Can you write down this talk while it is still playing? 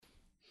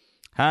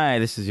Hi,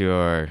 this is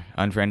your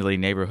unfriendly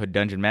neighborhood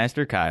dungeon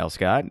master, Kyle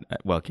Scott,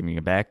 welcoming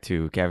you back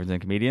to Caverns and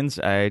Comedians.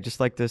 I'd just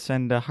like to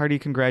send a hearty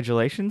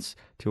congratulations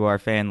to our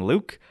fan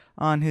Luke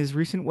on his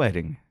recent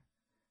wedding.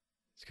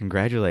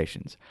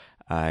 Congratulations.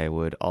 I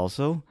would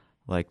also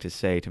like to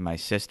say to my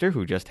sister,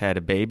 who just had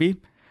a baby,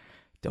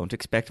 don't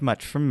expect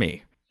much from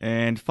me.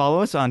 And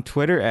follow us on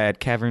Twitter at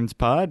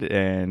CavernsPod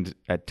and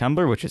at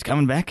Tumblr, which is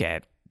coming back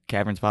at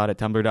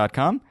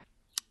cavernspod@tumblr.com.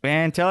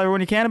 And tell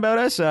everyone you can about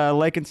us,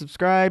 like and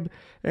subscribe,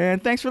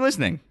 and thanks for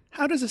listening.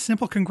 How does a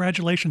simple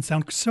congratulations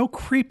sound so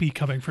creepy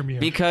coming from you?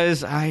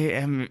 Because I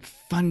am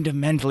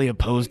fundamentally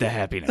opposed to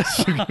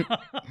happiness.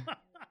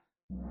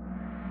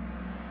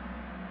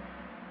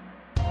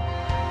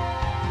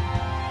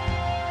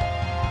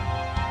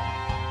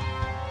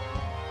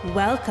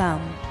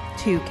 Welcome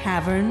to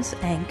Caverns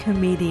and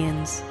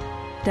Comedians,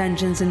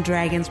 Dungeons and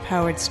Dragons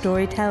powered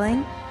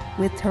storytelling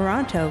with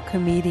Toronto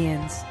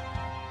comedians.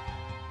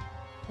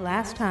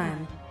 Last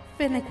time,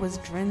 Finnick was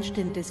drenched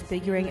in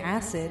disfiguring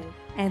acid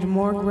and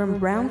Morgrim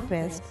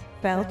Brownfist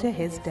fell to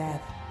his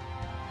death.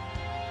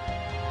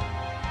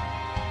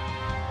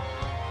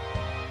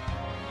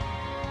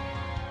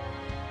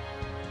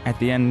 At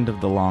the end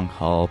of the long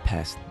hall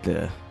past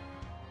the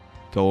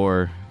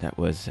door that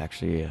was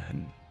actually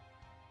an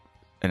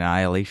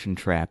annihilation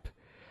trap,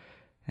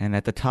 and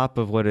at the top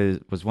of what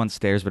was once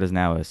stairs but is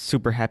now a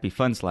super happy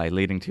fun slide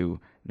leading to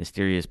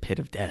mysterious pit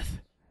of death,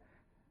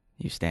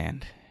 you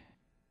stand.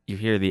 You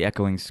hear the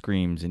echoing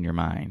screams in your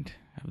mind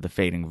of the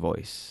fading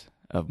voice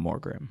of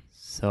Morgrim.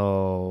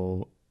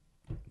 So,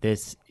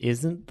 this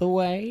isn't the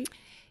way?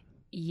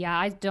 Yeah,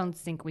 I don't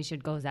think we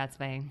should go that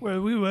way.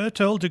 Well, we were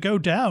told to go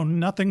down.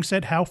 Nothing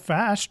said how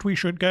fast we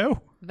should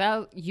go.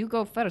 Well, you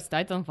go first.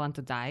 I don't want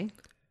to die.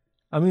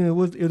 I mean, it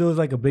was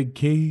like a big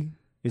key.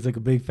 It's like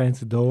a big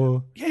fancy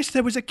door. Yes,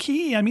 there was a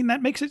key. I mean,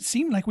 that makes it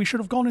seem like we should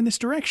have gone in this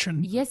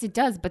direction. Yes, it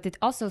does, but it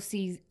also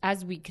sees,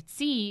 as we could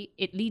see,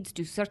 it leads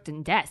to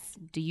certain deaths.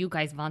 Do you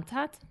guys want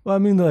that? Well, I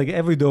mean, like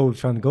every door we're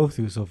trying to go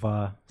through so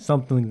far,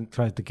 something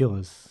tries to kill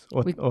us,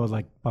 or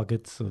like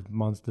buckets of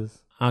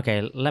monsters.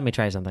 Okay, let me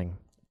try something.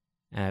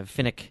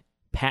 Finnick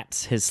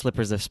pats his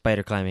slippers of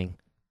spider climbing.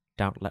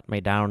 Don't let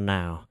me down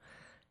now.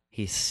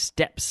 He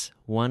steps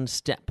one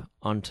step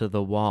onto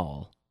the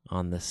wall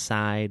on the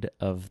side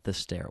of the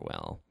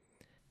stairwell.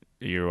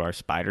 You are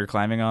spider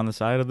climbing on the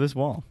side of this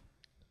wall.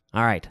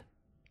 All right,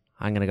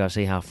 I'm going to go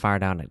see how far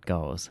down it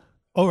goes.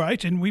 All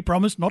right, and we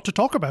promise not to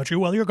talk about you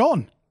while you're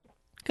gone.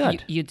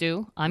 Good. You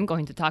do? I'm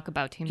going to talk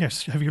about him.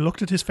 Yes, have you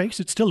looked at his face?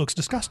 It still looks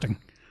disgusting.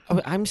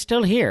 Oh, I'm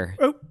still here.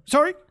 Oh,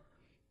 sorry.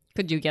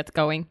 Could you get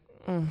going?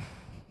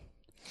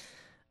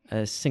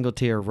 A single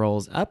tear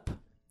rolls up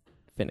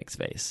Finnick's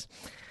face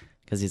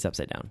because he's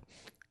upside down.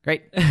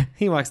 Great.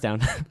 He walks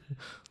down.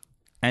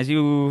 As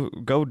you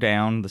go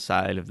down the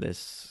side of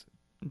this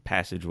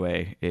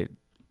passageway, it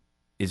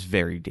is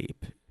very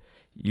deep.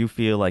 You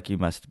feel like you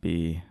must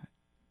be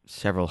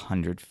several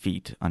hundred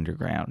feet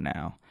underground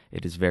now.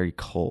 It is very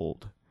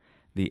cold.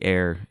 The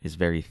air is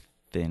very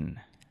thin.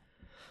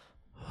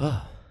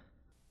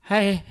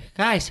 Hey,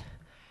 guys.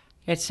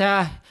 It's,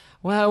 well,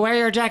 where are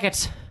your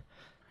jackets?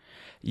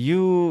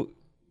 You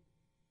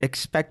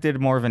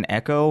expected more of an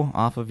echo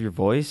off of your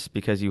voice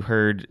because you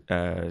heard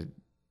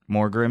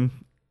Morgrim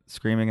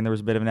screaming and there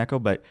was a bit of an echo,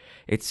 but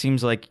it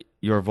seems like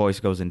your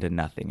voice goes into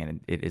nothing and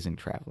it isn't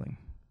traveling.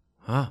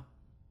 Huh.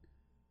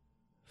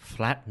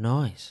 Flat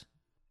noise.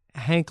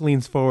 Hank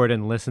leans forward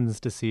and listens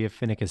to see if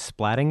Finnick is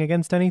splatting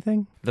against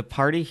anything. The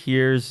party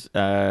hears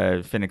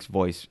Finnick's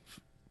voice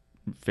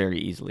very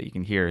easily. You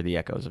can hear the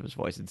echoes of his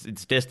voice.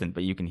 It's distant,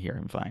 but you can hear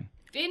him fine.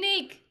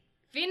 Finnick!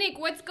 Finnick,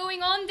 what's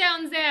going on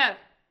down there?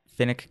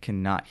 Finnick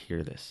cannot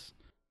hear this.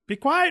 Be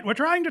quiet, we're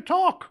trying to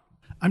talk.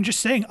 I'm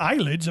just saying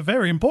eyelids are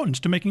very important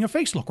to making a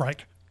face look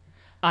right.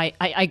 I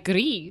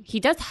agree. He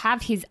does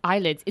have his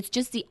eyelids. It's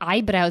just the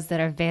eyebrows that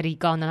are very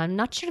gone, and I'm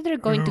not sure they're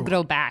going to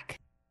grow back.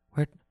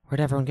 Where'd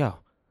everyone go?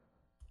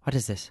 What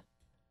is this?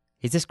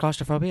 Is this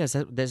claustrophobia? Is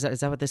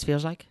that what this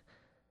feels like?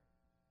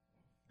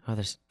 Oh,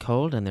 there's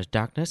cold and there's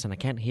darkness and I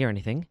can't hear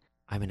anything.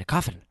 I'm in a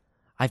coffin.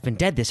 I've been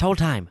dead this whole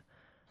time.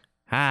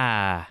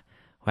 Ah,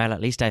 well,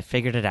 at least I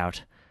figured it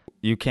out.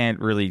 You can't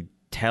really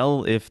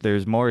tell if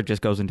there's more. It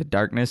just goes into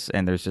darkness,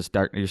 and there's just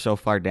dark. You're so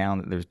far down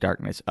that there's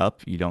darkness up.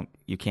 You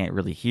can't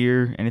really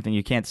hear anything.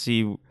 You can't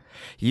see.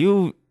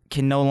 You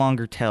can no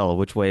longer tell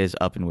which way is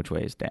up and which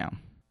way is down.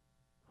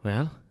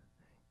 Well,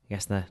 I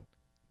guess the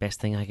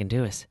best thing I can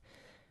do is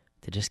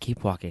to just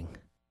keep walking.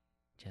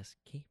 Just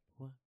keep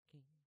walking.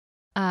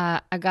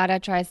 Agata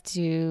tries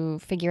to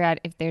figure out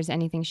if there's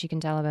anything she can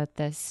tell about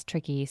this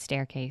tricky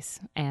staircase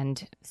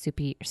and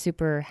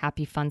super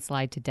happy fun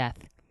slide to death.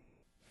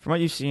 From what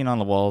you've seen on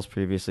the walls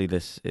previously,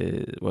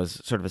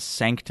 was sort of a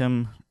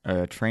sanctum,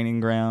 a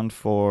training ground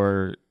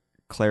for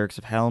clerics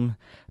of Helm,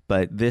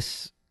 but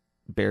this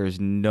bears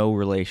no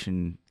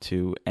relation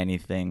to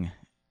anything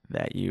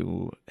that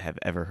you have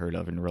ever heard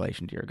of in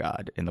relation to your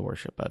god in the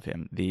worship of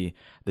him. The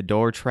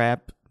door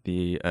trap,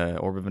 the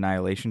Orb of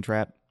Annihilation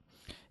trap,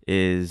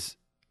 is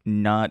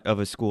not of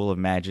a school of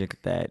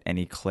magic that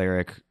any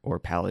cleric or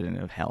paladin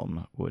of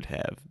Helm would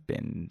have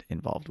been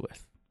involved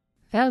with.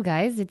 Well,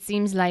 guys, it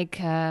seems like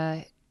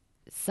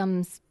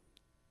some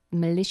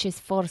malicious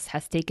force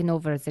has taken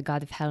over the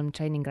God of Helm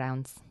training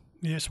grounds.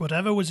 Yes,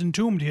 whatever was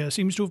entombed here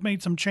seems to have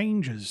made some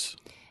changes.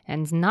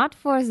 And not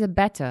for the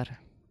better.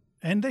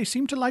 And they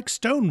seem to like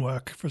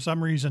stonework for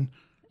some reason.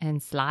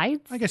 And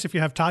slides? I guess if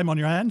you have time on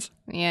your hands.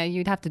 Yeah,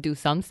 you'd have to do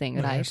something,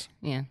 right?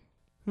 Yes. Yeah.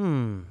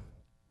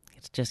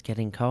 It's just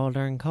getting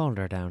colder and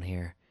colder down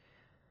here.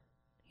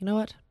 You know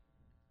what?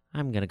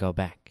 I'm gonna go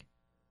back.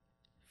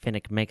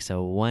 Finnick makes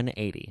a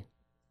 180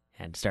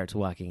 and starts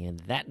walking in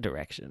that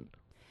direction.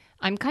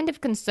 I'm kind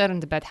of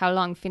concerned about how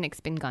long Finnick's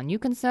been gone. You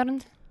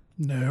concerned?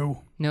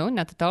 No, No,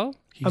 not at all.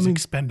 he's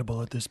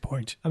expendable at this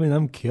point. I mean,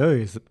 I'm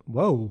curious.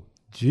 Whoa,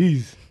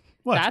 jeez.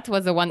 What? That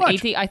was a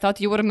 180. I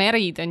thought you were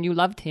married and you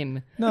loved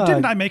him. No,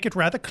 Didn't I make it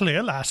rather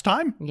clear last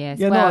time? Yes.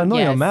 Yeah, well, no, I know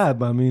yes. you're mad,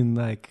 but I mean,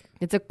 like,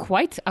 It's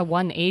quite a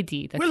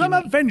 180. That Well, he I'm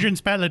a made.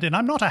 vengeance paladin.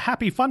 I'm not a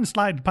happy fun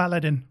slide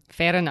paladin.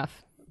 Fair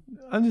enough.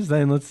 I'm just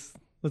saying, let's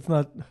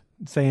not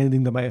say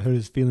anything that might hurt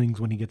his feelings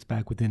when he gets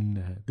back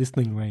within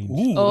listening range.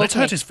 Ooh, let's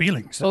Okay. hurt his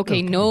feelings.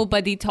 Okay,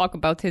 nobody talk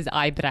about his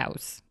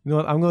eyebrows. You know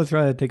what? I'm going to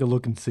try to take a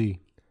look and see.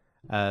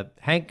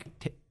 Hank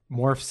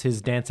morphs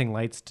his dancing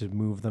lights to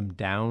move them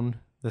down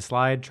the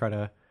slide, try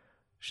to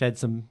shed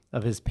some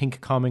of his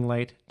pink calming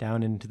light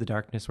down into the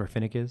darkness where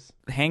Finnick is.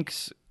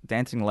 Hank's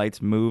dancing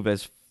lights move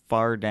as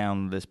far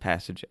down this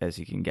passage as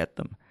he can get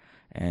them,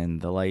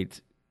 and the light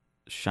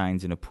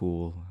shines in a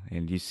pool,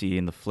 and you see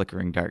in the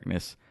flickering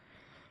darkness,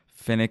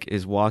 Finnick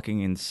is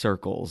walking in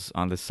circles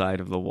on the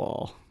side of the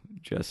wall,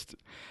 just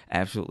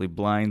absolutely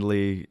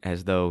blindly,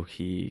 as though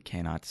he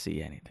cannot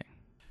see anything.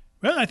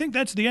 Well, I think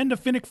that's the end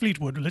of Finnick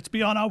Fleetwood. Let's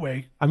be on our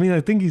way. I mean, I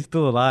think he's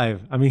still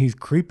alive. I mean, he's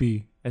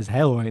creepy as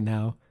hell right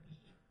now.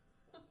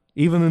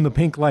 Even in the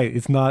pink light,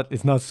 it's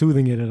not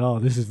soothing it at all.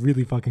 This is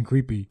really fucking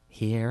creepy.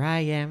 Here I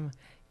am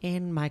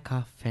in my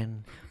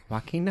coffin,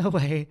 walking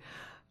away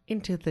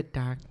into the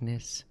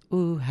darkness.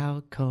 Ooh,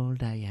 how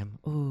cold I am.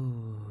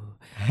 Ooh.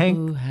 Hank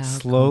Ooh, how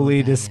slowly cold I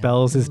am.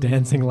 dispels his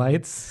dancing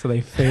lights so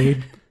they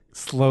fade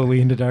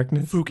slowly into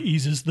darkness. Fook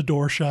eases the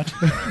door shut.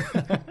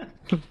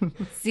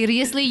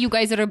 Seriously, you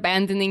guys are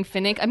abandoning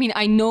Finnick? I mean,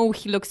 I know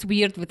he looks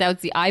weird without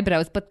the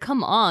eyebrows, but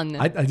come on.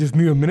 I just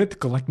need a minute to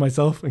collect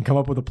myself and come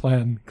up with a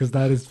plan, because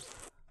that is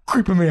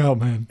creeping me out,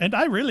 man. And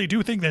I really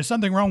do think there's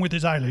something wrong with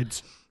his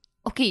eyelids.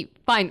 Okay,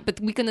 fine, but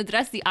we can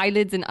address the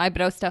eyelids and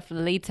eyebrow stuff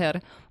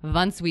later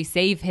once we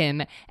save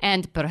him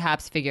and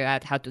perhaps figure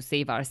out how to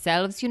save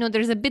ourselves. You know,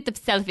 there's a bit of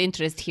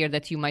self-interest here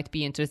that you might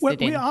be interested Well,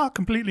 in. we are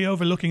completely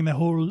overlooking the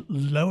whole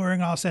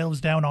lowering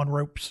ourselves down on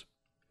ropes.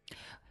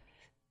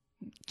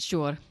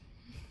 Sure.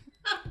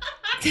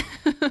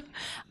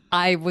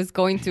 I was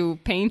going to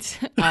paint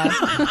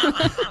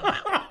a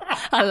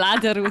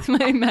ladder with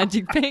my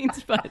magic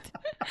paint, but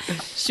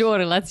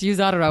sure, let's use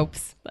our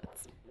ropes.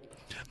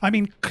 I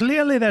mean,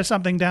 clearly there's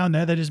something down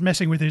there that is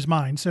messing with his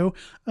mind, so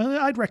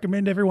I'd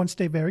recommend everyone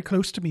stay very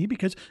close to me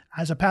because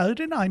as a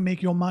paladin, I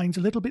make your minds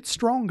a little bit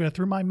stronger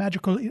through my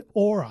magical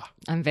aura.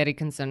 I'm very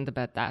concerned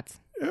about that.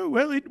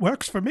 Well, it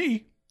works for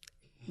me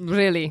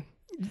Really?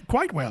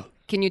 quite well.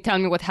 Can you tell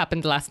me what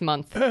happened last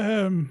month?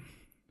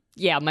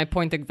 Yeah, my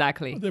point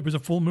exactly. There was a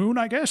full moon,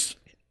 I guess.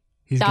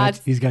 He's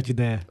got you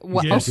there.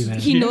 Well, Yes. he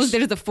Yes. knows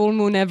there's a full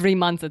moon every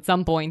month at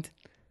some point.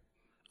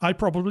 I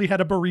probably had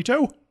a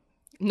burrito.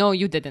 No,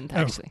 you didn't,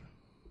 actually.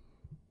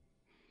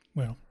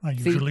 Well, I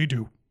usually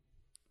do.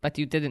 But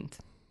you didn't.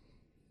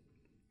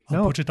 I'll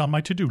No. put it on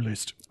my to-do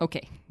list.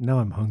 Okay. Now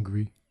I'm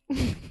hungry.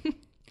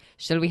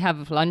 Shall we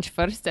have lunch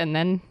first and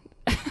then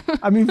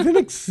I mean,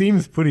 Finnick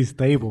seems pretty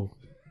stable.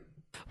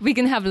 we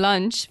can have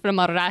lunch from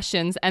our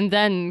rations and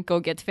then go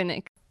get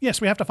Finnick? Yes,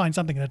 we have to find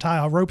something to tie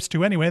our ropes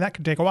to anyway. That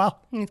could take a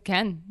while. It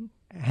can.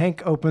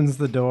 Hank opens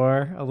the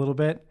door a little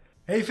bit.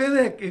 Hey,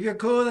 Finnick, if you're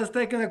cool, let's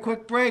take a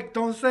quick break.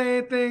 Don't say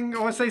anything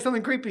or say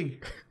something creepy.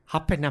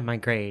 Hopping on my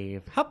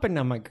grave, hopping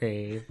on my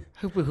grave.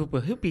 Hoopa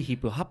hoopa hoopy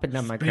heepa, hopping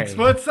on my Speaks grave.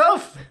 for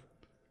itself.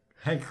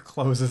 Hank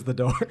closes the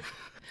door.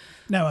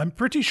 Now, I'm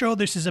pretty sure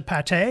this is a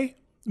pate,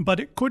 but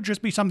it could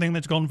just be something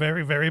that's gone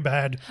very, very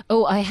bad.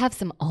 Oh, I have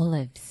some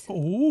olives.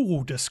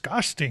 Oh,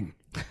 disgusting.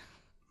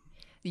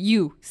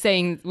 You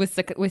saying with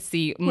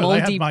the Well, I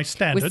have moldy my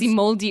standards. with the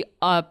moldy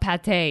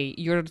pate,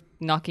 you're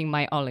knocking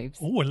my olives.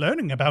 Oh, we're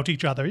learning about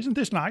each other. Isn't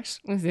this nice?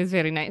 This is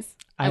very nice.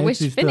 I wish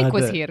actually still Finnick had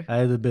was the- here. I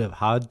had a bit of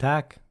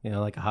hardtack,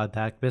 like a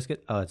hardtack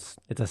biscuit. Oh, it's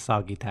a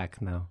soggy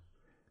tack now.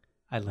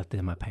 I left it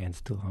in my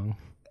pants too long.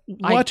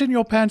 What in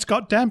your pants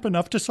got damp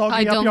enough to soggy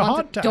I up don't your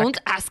want. hardtack? Don't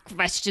ask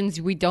questions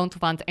we don't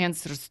want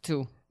answers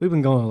to. We've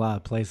been going a lot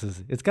of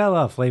places. It's got a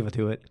lot of flavor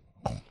to it.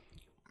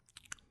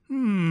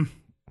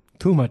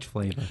 Too much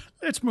flavor.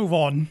 Let's move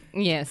on.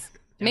 Yes.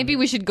 Maybe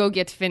we should go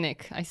get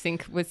Finnick. I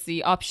think with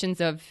the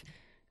options of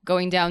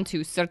going down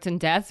to certain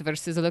death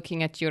versus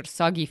looking at your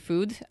soggy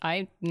food,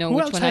 I know Who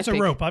which else one has I a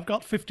pick. rope? I've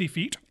got 50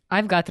 feet.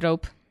 I've got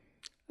rope.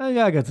 Oh,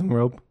 yeah, I got some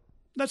rope.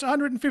 That's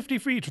 150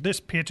 feet. This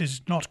pit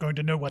is not going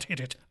to know what hit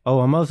it.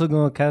 Oh, I'm also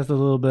going to cast a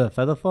little bit of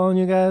feather fall on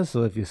you guys,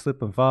 so if you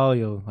slip and fall,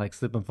 you'll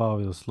slip and fall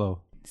real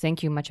slow.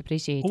 Thank you, much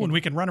appreciated. Oh, and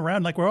we can run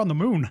around like we're on the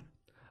moon.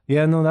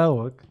 Yeah, no, that'll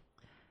work.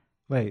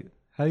 Wait,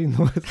 how do you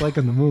know what it's like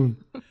on the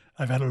moon?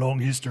 I've had a long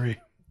history.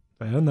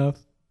 Fair enough.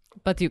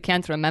 But you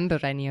can't remember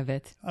any of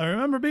it. I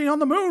remember being on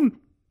the moon.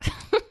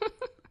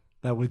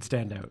 That would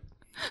stand out.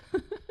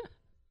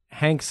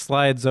 Hank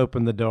slides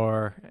open the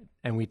door,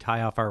 and we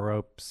tie off our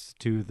ropes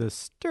to the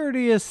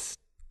sturdiest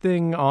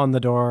thing on the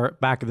door,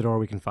 back of the door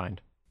we can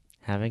find.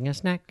 Having a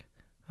snack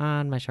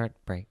on my short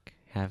break.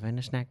 Having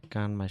a snack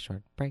on my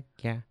short break,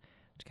 yeah.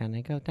 It's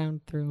gonna go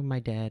down through my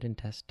dead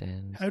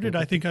intestines. How did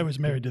I think I was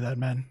married to that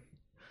man?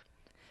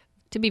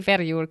 To be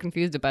fair, you were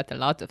confused about a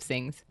lot of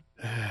things.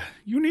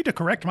 You need to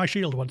correct my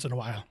shield once in a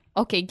while.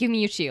 Okay, give me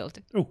your shield.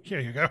 Oh, here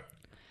you go.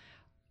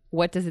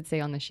 What does it say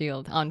on the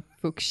shield? On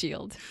Fook's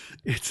shield?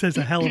 It says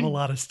a hell of a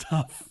lot of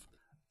stuff.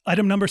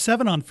 Item number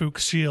 7 on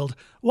Fook's shield.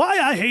 Why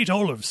I hate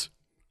olives.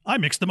 I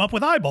mixed them up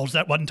with eyeballs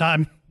that one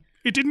time.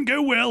 It didn't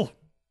go well.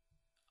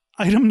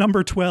 Item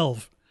number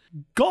 12.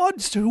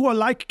 Gods who are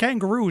like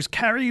kangaroos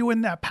carry you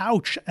in their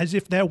pouch as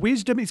if their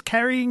wisdom is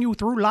carrying you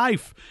through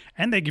life.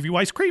 And they give you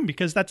ice cream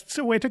because that's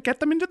a way to get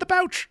them into the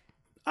pouch.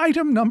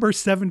 Item number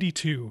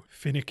 72.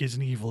 Finnick is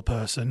an evil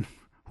person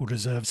who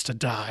deserves to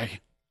die.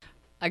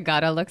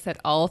 Agata looks at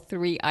all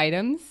 3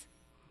 items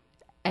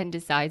and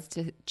decides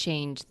to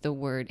change the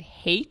word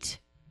hate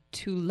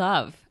to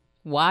love.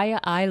 Why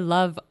I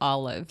love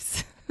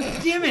olives.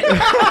 Damn it!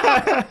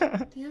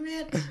 Damn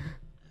it!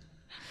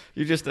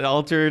 You just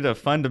altered a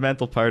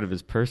fundamental part of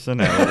his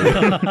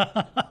personality.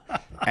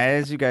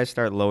 As you guys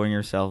start lowering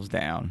yourselves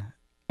down,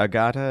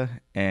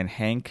 Agata and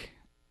Hank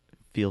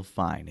feel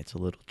fine. It's a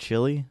little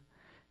chilly.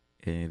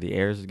 The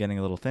air is getting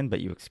a little thin,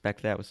 but you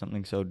expect that with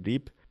something so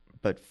deep.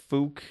 But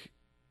Fook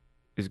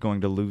is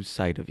going to lose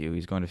sight of you.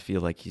 He's going to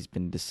feel like he's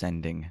been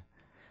descending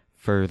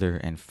further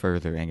and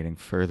further and getting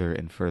further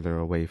and further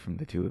away from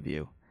the two of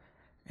you.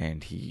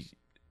 And he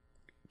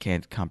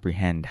can't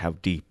comprehend how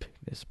deep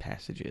this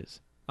passage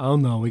is. Oh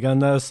no, we got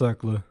another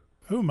circler.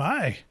 Oh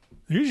my.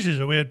 This is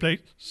a weird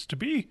place to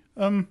be.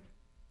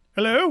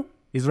 Hello?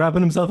 He's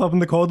wrapping himself up in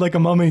the cold like a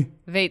mummy.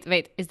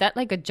 Wait. Is that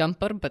like a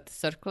jumper but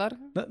circular?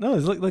 No,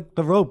 it's like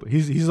the rope.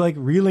 He's like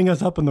reeling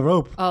us up in the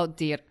rope. Oh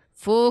dear.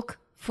 Fook,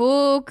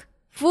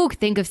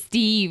 think of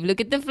Steve. Look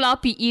at the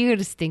floppy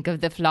ears. Think of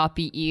the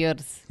floppy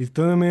ears. He's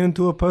turning me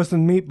into a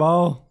person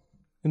meatball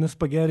in a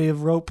spaghetti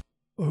of rope.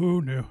 Oh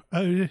no.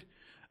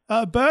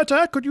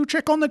 Berta, could you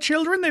check on the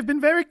children? They've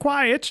been very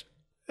quiet.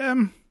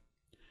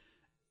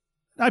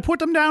 I put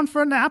them down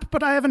for a nap,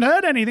 but I haven't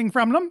heard anything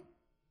from them.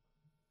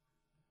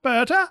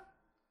 Berta?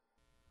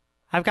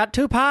 I've got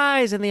 2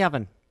 pies in the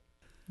oven.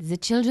 The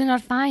children are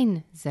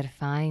fine. They're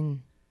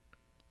fine.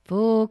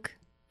 Fook,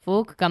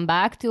 come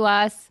back to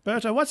us.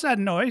 Berta, what's that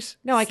noise?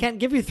 No, I can't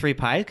give you 3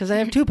 pies because I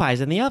have 2 pies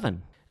in the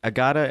oven.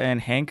 Agata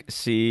and Hank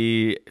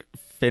see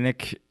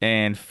Finnick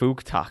and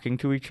Fook talking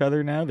to each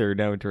other now. They're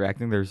now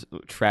interacting. They're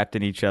trapped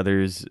in each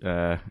other's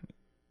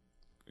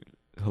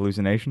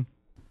hallucination.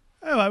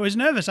 Oh, I was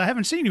nervous. I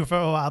haven't seen you for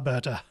a while,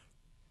 Berta.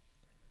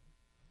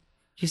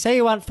 You say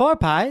you want 4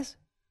 pies?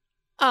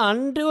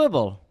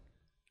 Undoable.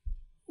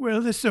 Well,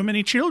 there's so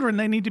many children,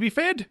 they need to be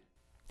fed.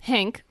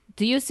 Hank,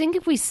 do you think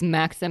if we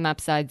smack them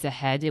upside the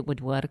head, it would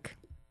work?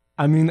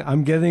 I mean,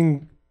 I'm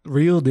getting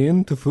reeled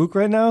in to Fook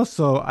right now,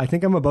 so I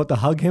think I'm about to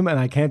hug him and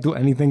I can't do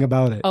anything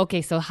about it.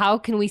 Okay, so how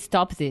can we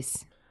stop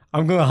this?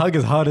 I'm going to hug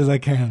as hard as I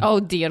can. Oh,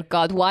 dear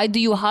God. Why do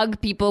you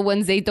hug people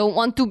when they don't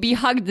want to be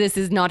hugged? This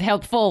is not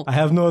helpful. I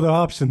have no other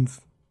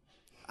options.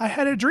 I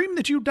had a dream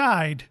that you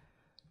died.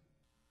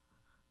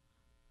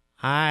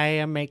 I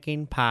am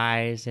making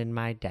pies in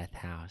my death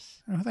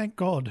house. Oh, thank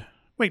God.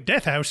 Wait,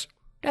 Death House?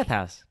 Death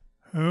house.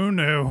 Oh,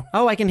 no.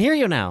 Oh, I can hear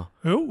you now.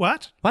 Oh,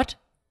 what? What?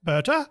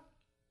 Berta?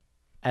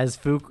 As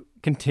Fook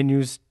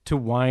continues to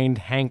wind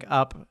Hank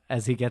up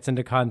as he gets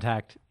into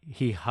contact,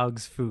 he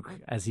hugs Fook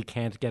as he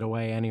can't get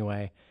away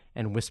anyway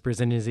and whispers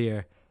in his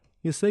ear,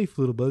 You're safe,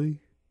 little buddy.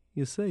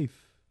 You're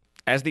safe.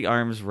 As the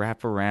arms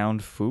wrap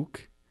around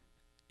Fook,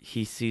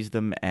 he sees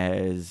them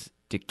as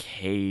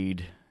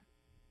decayed,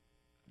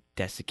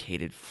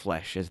 desiccated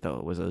flesh, as though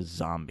it was a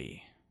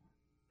zombie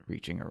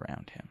reaching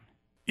around him.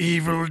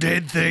 Evil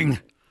dead thing.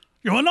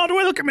 You are not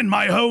welcome in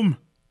my home.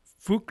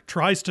 Fook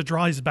tries to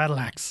draw his battle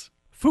axe.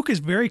 Fook is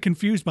very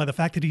confused by the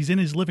fact that he's in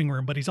his living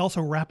room, but he's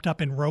also wrapped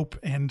up in rope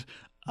and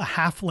a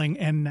halfling,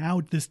 and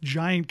now this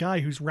giant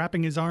guy who's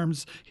wrapping his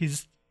arms,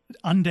 his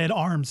undead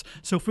arms.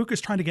 So Fook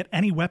is trying to get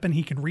any weapon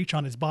he can reach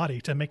on his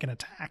body to make an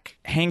attack.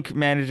 Hank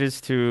manages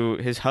to,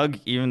 his hug,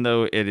 even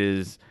though it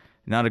is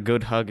not a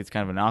good hug, it's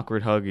kind of an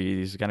awkward hug.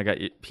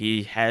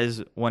 He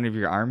has one of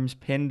your arms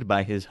pinned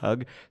by his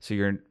hug, so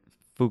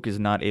Fook is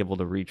not able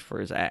to reach for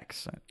his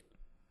axe.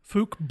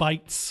 Fook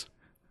bites.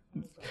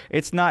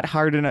 It's not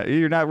hard enough.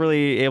 You're not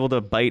really able to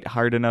bite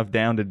hard enough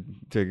down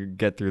to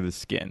get through the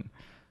skin.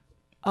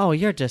 Oh,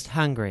 you're just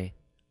hungry.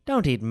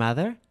 Don't eat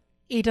mother.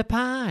 Eat a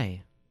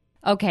pie.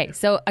 Okay,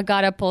 so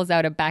Agata pulls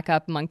out a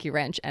backup monkey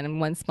wrench and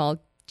one small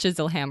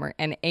chisel hammer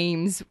and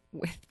aims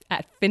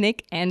at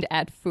Finnick and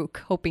at Fook,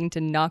 hoping to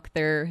knock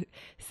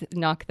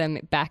them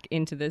back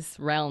into this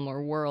realm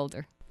or world.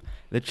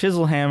 The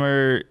chisel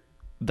hammer,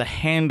 the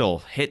handle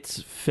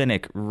hits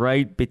Finnick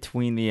right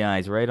between the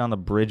eyes, right on the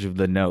bridge of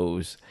the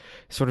nose,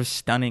 sort of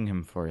stunning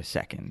him for a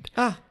second.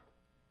 Finnick!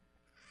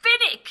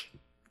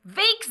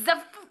 Wake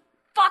the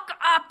fuck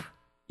up!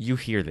 You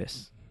hear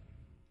this.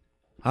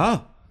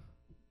 Oh,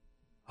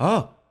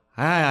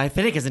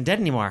 Finnick isn't dead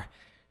anymore.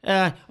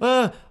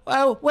 Where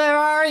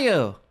are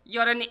you?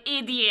 You're an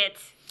idiot.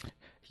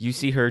 You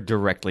see her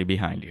directly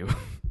behind you.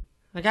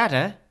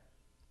 Agata,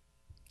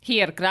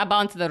 Here, grab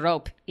onto the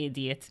rope,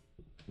 idiot.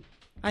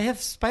 I have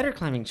spider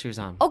climbing shoes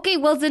on. Okay,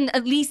 well then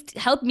at least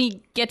help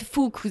me get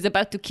Fook, who's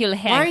about to kill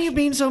Hank. Why are you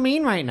being so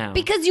mean right now?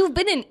 Because you've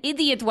been an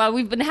idiot while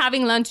we've been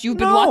having lunch. You've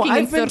been walking in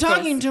I've been circles.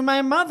 talking to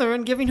my mother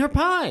and giving her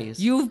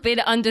pies. You've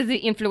been under the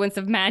influence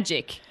of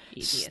magic,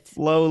 idiot.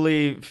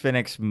 Slowly,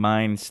 Finnick's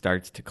mind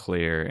starts to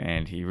clear,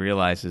 and he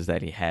realizes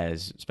that he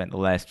has spent the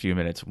last few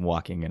minutes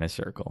walking in a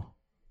circle.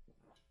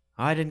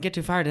 Oh, I didn't get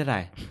too far, did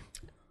I?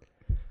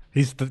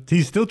 He's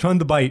still trying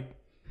to bite.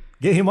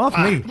 Get him off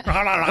me.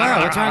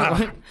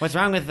 What's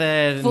wrong with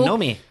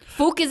Nomi?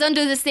 Fook is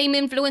under the same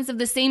influence of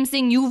the same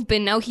thing you've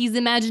been. Now he's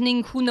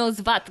imagining who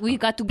knows what. We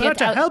got to get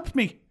Berta, out. help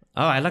me.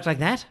 Oh, I look like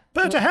that?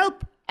 Berta,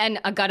 help. And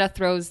Agata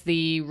throws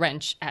the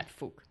wrench at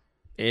Fook.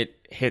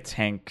 It hits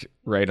Hank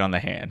right on the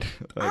hand.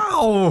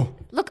 Ow!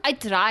 Look, I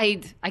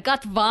tried. I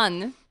got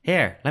one.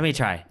 Here, let me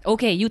try.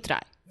 Okay, you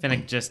try.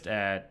 Finnick just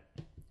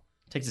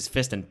takes his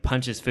fist and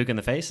punches Fook in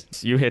the face.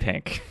 You hit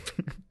Hank.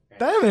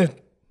 Damn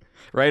it.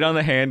 Right on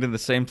the hand in the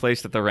same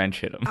place that the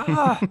wrench hit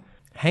him.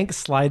 Hank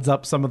slides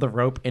up some of the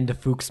rope into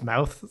Fook's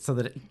mouth so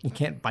that he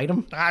can't bite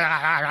him.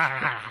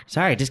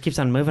 Sorry, it just keeps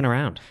on moving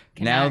around.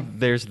 Now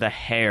there's the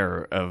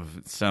hair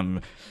of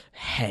some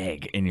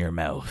hag in your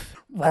mouth.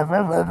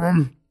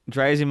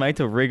 Try as you might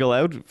to wriggle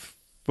out,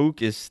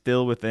 Fook is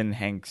still within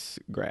Hank's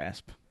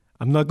grasp.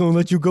 I'm not going to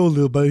let you go,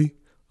 little buddy.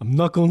 I'm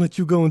not going to let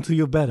you go until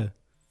you're better.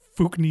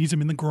 Fook knees him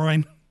in the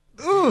groin.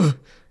 Ugh.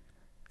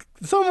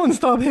 Someone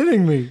stop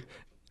hitting me.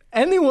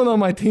 Anyone on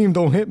my team,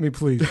 don't hit me,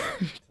 please.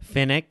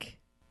 Finnick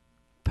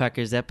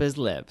puckers up his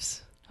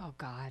lips. Oh,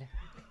 God.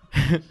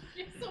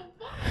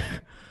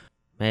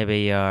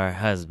 Maybe your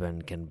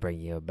husband can bring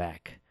you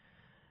back.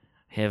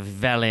 He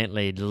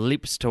valiantly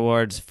leaps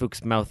towards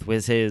Fook's mouth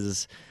with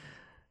his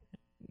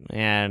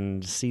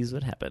and sees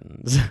what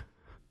happens.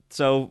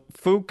 So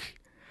Fook,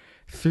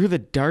 through the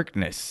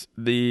darkness,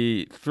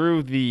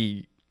 through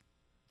the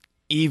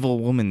evil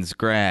woman's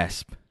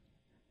grasp,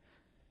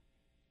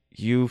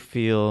 you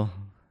feel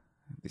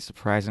the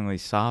surprisingly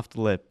soft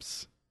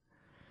lips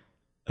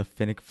of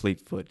Finnick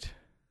Fleetfoot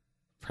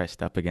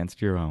pressed up against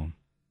your own.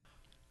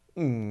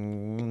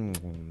 Hank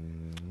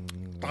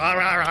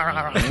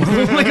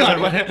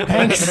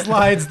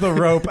slides the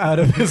rope out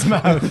of his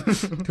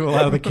mouth to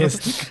allow the kiss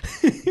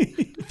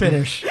to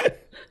finish.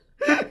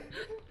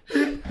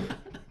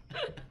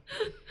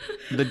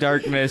 The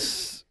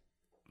darkness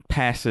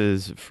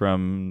passes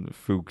from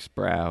Fook's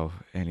brow,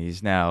 and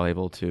he's now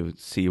able to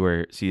see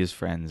his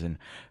friends, and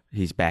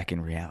he's back in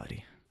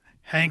reality.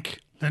 Hank,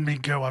 let me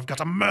go. I've got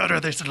to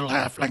murder this little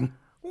halfling.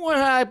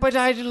 But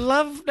I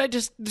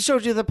just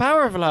showed you the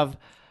power of love.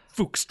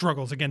 Fook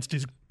struggles against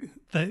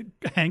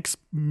Hank's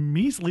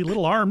measly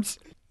little arms.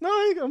 No,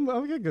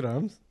 I'll get good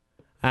arms.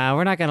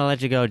 We're not going to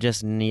let you go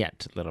just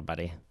yet, little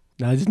buddy.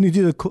 Now, I just need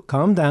you to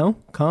calm down.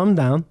 Calm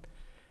down.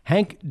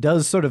 Hank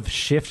does sort of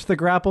shift the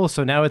grapple,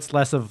 so now it's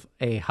less of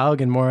a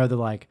hug and more of the,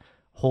 like,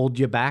 hold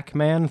you back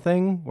man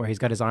thing, where he's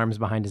got his arms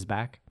behind his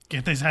back.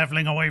 Get this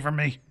halfling away from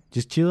me.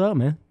 Just chill out,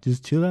 man.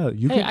 Just chill out.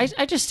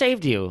 I just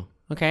saved you,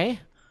 okay?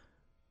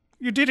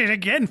 You did it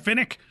again,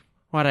 Finnick.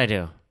 What'd I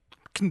do?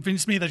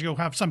 Convince me that you'll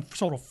have some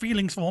sort of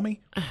feelings for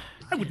me.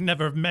 I would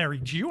never have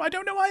married you. I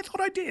don't know why I thought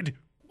I did.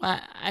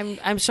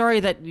 I'm sorry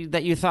that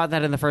you thought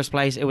that in the first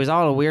place. It was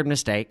all a weird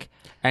mistake,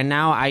 and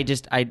now I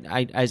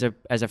as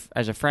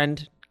a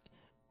friend,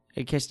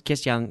 I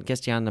kissed you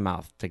on the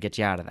mouth to get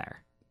you out of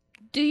there.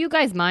 Do you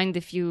guys mind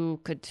if you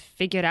could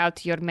figure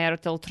out your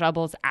marital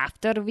troubles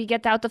after we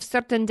get out of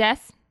certain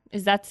death?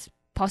 Is that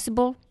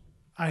possible?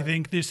 I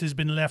think this has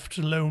been left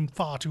alone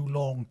far too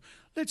long.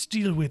 Let's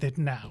deal with it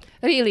now.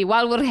 Really,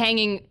 while we're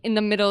hanging in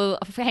the middle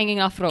of hanging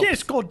off ropes?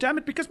 Yes,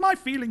 goddammit, because my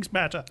feelings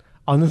matter.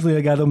 Honestly,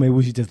 Agato, maybe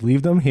we should just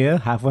leave them here,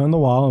 halfway on the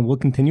wall, and we'll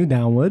continue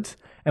downwards.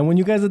 And when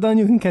you guys are done,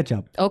 you can catch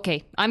up.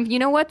 Okay, you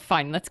know what?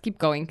 Fine, let's keep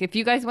going. If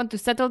you guys want to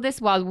settle this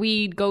while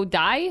we go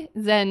die,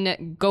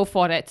 then go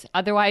for it.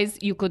 Otherwise,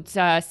 you could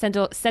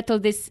settle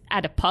this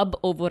at a pub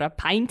over a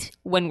pint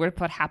when we're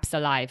perhaps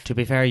alive. To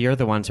be fair, you're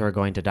the ones who are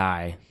going to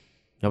die.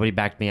 Nobody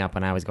backed me up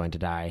when I was going to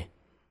die.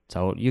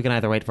 So you can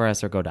either wait for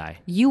us or go die.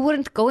 You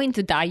weren't going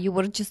to die. You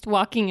were just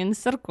walking in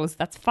circles.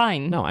 That's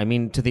fine. No, I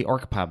mean to the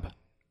orc pub.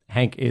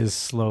 Hank is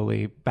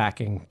slowly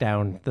backing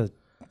down the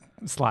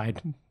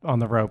slide on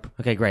the rope.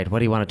 Okay, great. What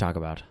do you want to talk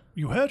about?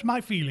 You hurt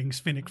my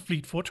feelings, Finnick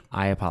Fleetfoot.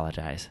 I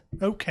apologize.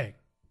 Okay.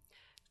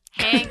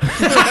 Hank.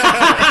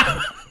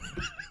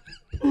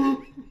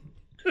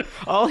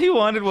 All he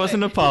wanted was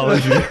an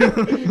apology.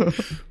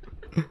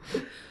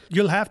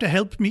 You'll have to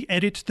help me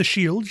edit the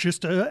shield,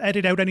 just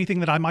edit out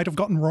anything that I might have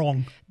gotten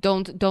wrong.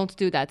 Don't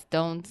do that.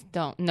 Don't.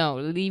 No,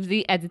 leave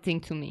the editing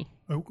to me.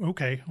 Oh,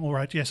 okay, all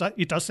right. Yes,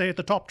 it does say at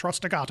the top,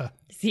 trust Agata.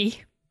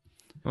 See?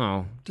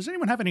 Oh, Does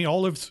anyone have any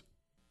olives?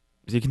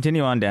 As you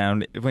continue on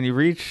down, when you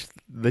reach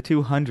the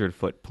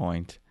 200-foot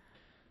point,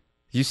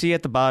 you see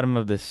at the bottom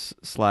of this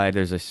slide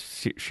there's a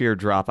sheer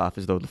drop-off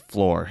as though the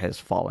floor has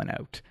fallen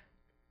out,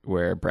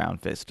 where Brown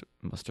Fist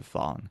must have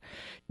fallen.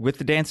 With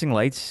the dancing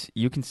lights,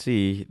 you can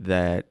see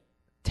that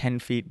 10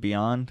 feet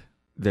beyond,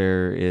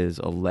 there is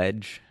a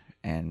ledge,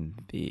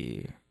 and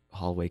the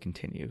hallway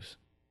continues.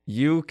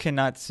 You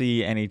cannot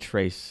see any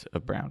trace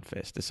of Brown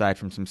Fist, aside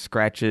from some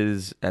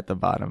scratches at the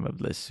bottom of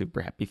this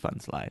super happy fun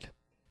slide.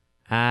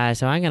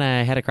 so I'm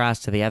gonna head across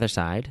to the other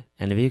side,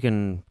 and if you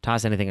can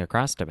toss anything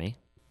across to me.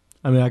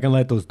 I mean, I can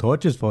light those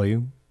torches for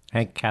you.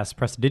 Hank casts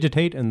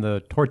Prestidigitate, and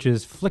the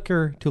torches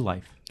flicker to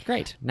life.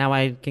 Great. Now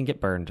I can get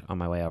burned on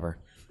my way over.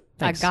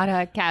 Thanks. I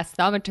gotta cast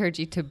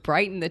Thaumaturgy to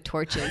brighten the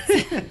torches.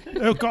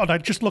 Oh, God, I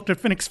just looked at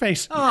Finnick's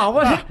face. Oh,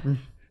 what?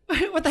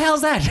 What the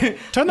hell's that?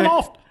 Turn them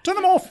off! Turn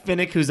them off!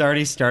 Finnick, who's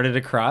already started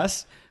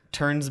across,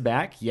 turns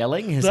back,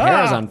 yelling. His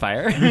hair is on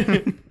fire.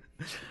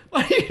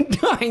 What are you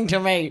doing to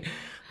me?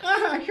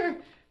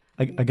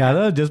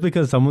 Agata, just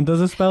because someone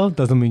does a spell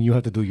doesn't mean you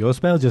have to do your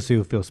spell just so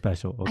you feel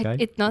special, okay?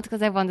 It's not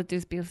because I wanted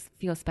to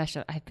feel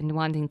special. I've been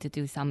wanting to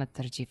do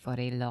Thaumaturgy for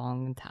a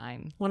long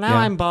time. Well, now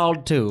I'm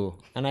bald too,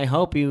 and I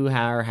hope you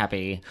are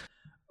happy.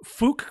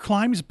 Fook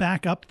climbs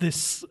back up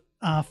this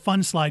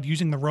fun slide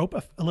using the rope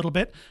a little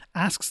bit,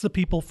 asks the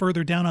people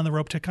further down on the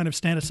rope to kind of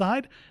stand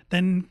aside,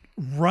 then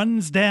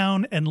runs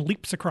down and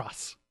leaps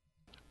across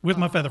with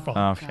my feather fall.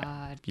 Okay.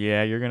 God.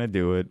 Yeah, you're going to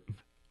do it.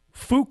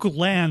 Fook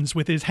lands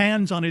with his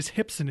hands on his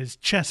hips and his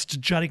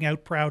chest jutting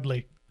out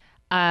proudly.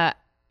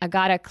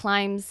 Agata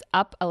climbs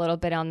up a little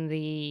bit on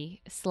the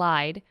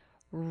slide,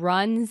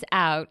 runs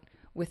out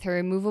with her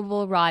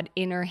immovable rod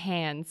in her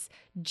hands,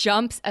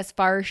 jumps as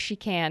far as she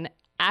can,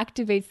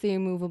 activates the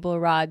immovable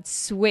rod,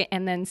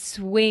 and then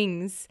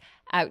swings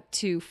out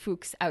to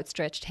Fook's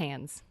outstretched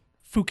hands.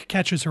 Fook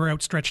catches her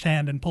outstretched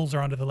hand and pulls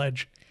her onto the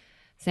ledge.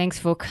 Thanks,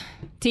 Fook.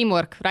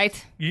 Teamwork,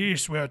 right?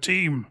 Yes, we're a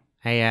team.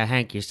 Hey,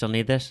 Hank, you still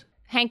need this?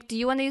 Hank, do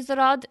you want to use the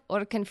rod,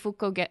 or can Fook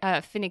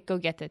Finnick go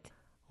get it?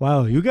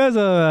 Wow, you guys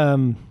are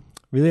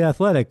really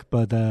athletic,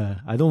 but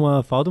I don't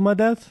want to fall to my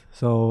death,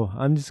 so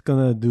I'm just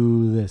gonna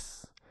do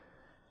this.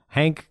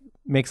 Hank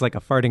makes like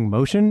a farting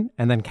motion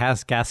and then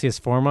casts gaseous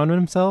form on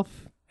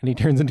himself, and he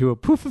turns into a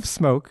poof of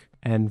smoke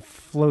and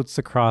floats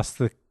across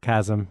the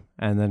chasm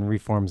and then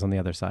reforms on the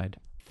other side.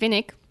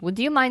 Finnick, would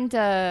you mind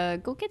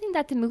go getting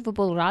that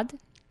immovable rod?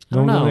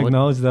 Don't know.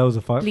 acknowledge that was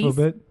a fart Please.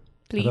 for a bit?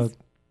 Please. I thought-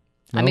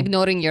 I'm No?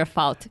 ignoring your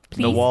fault.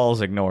 Please. The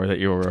walls ignore that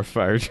you were a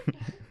fart.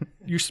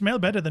 You smell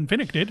better than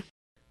Finnick did.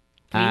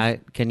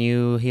 Can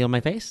you heal my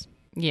face?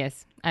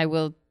 Yes, I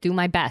will do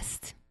my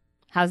best.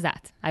 How's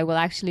that? I will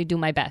actually do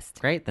my best.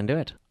 Great, then do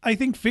it. I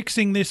think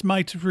fixing this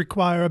might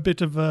require a bit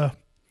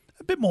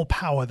more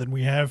power than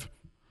we have.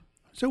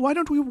 So why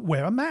don't we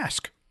wear a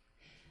mask?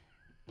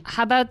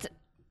 How about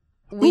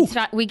we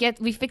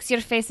fix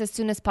your face as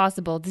soon as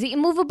possible? The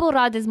immovable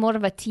rod is more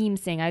of a team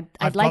thing. I'd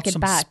I've like got it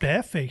some back.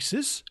 spare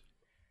faces.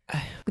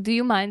 Do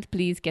you mind,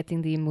 please,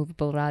 getting the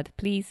immovable rod,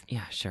 please?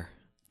 Yeah, sure.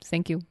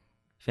 Thank you.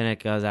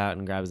 Finnick goes out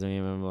and grabs the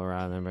immovable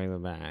rod and then brings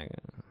it back.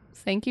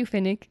 Thank you,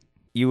 Finnick.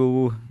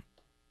 You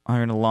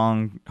are in a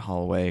long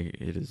hallway.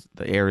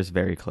 The air is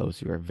very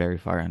close. You are very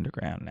far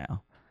underground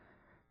now.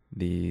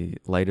 The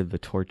light of the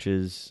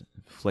torches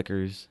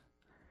flickers,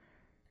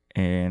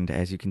 and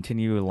as you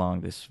continue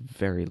along this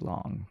very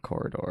long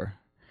corridor,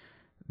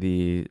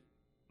 the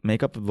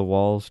makeup of the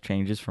walls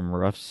changes from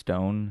rough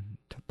stone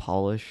to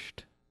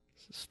polished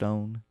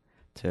stone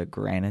to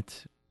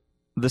granite.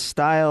 The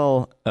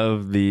style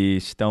of the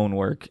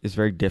stonework is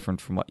very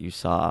different from what you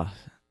saw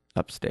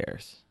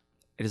upstairs.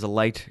 It is a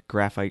light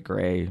graphite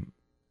gray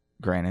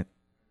granite.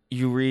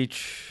 You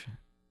reach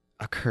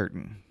a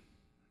curtain.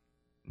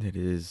 It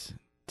is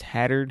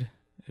tattered.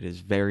 It is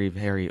very,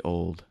 very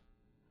old.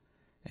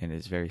 And it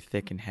is very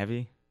thick and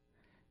heavy.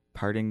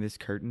 Parting this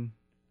curtain,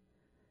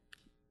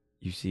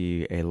 you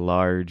see a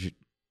large,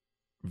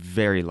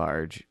 very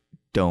large,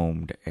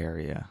 domed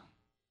area.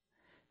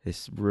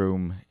 This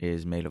room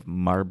is made of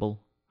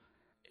marble.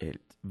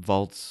 It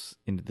vaults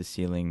into the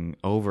ceiling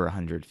over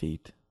 100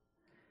 feet.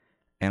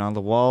 And on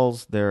the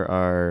walls, there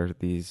are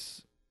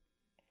these,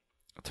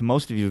 to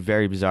most of you,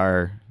 very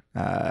bizarre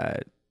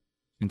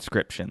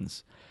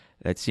inscriptions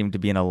that seem to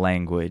be in a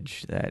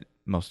language that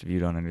most of you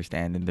don't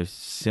understand, and there's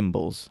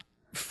symbols.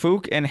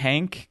 Fook and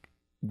Hank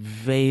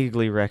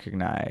vaguely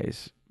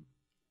recognize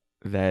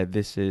that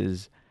this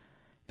is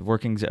the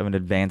workings of an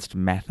advanced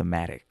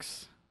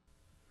mathematics.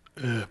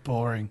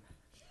 Boring.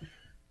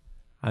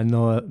 I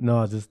know,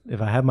 no, just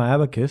if I had my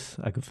abacus,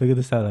 I could figure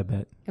this out, I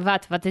bet.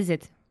 What is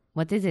it?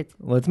 What is it?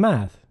 Well, it's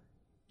math.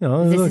 You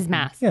know, This look, is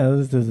math. Yeah,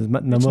 this is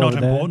number It's not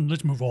over there. important.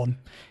 Let's move on.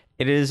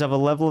 It is of a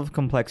level of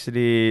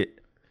complexity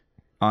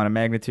on a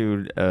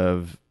magnitude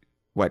of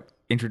what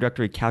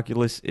introductory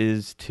calculus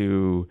is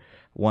to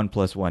 1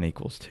 + 1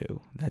 =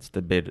 2.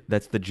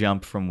 That's the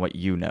jump from what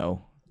you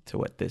know to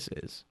what this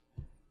is.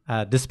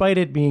 Despite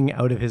it being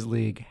out of his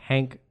league,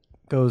 Hank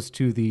goes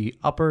to the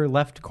upper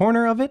left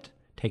corner of it,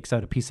 takes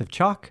out a piece of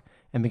chalk,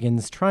 and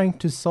begins trying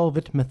to solve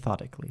it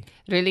methodically.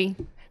 Really?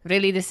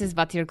 Really, this is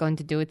what you're going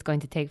to do? It's going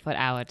to take for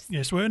hours.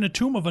 Yes, we're in a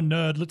tomb of a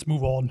nerd. Let's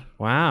move on.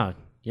 Wow,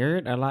 you're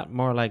a lot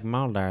more like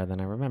Maldar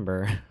than I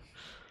remember.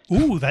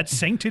 Ooh, that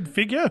sainted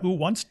figure who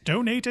once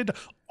donated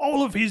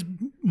all of his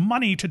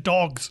money to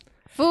dogs.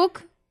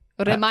 Fook,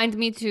 remind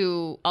me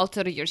to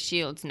alter your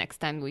shields next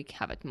time we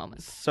have a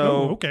moment.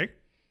 So, Okay.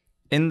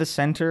 in the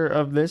center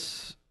of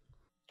this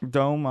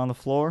dome on the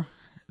floor,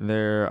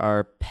 there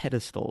are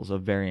pedestals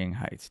of varying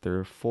heights. There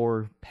are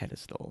 4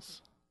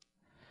 pedestals.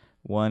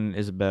 One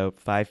is about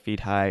 5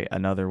 feet high.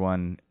 Another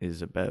one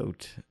is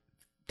about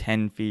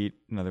 10 feet.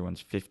 Another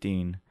one's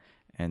 15.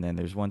 And then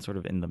there's one sort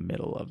of in the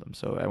middle of them.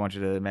 So I want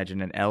you to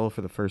imagine an L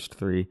for the first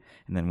 3,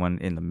 and then one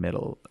in the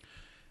middle.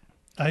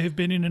 I have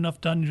been in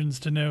enough dungeons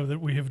to know that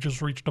we have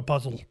just reached a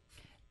puzzle.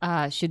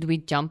 Should we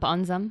jump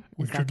on them?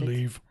 We Is should that it?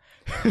 leave.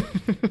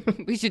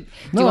 We should.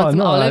 Do you want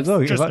some olives?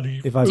 Look, Just if I,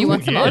 leave. if I, Do you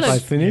want some if I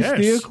olives? finish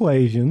the Yes.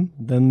 equation,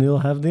 then you'll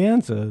have the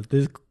answer.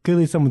 There's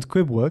clearly someone's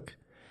crib work.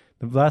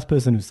 The last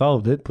person who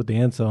solved it put the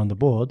answer on the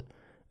board.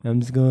 I'm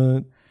just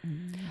going to...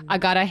 I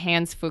gotta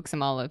hands Fook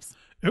some olives.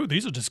 Oh,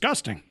 these are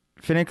disgusting.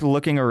 Finnick,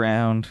 looking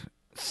around,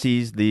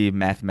 sees the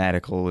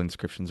mathematical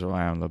inscriptions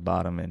around the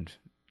bottom and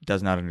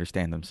does not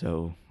understand them,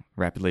 so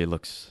rapidly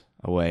looks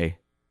away,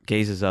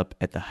 gazes up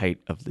at the height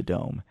of the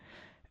dome,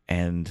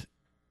 and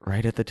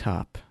right at the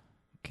top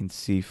can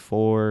see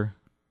 4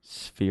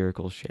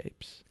 spherical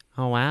shapes.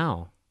 Oh,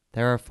 wow.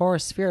 There are 4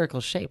 spherical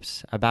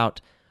shapes,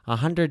 about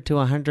 100 to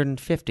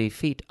 150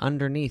 feet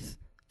underneath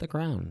the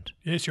ground.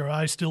 Yes, your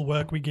eyes still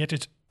work. We get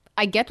it.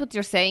 I get what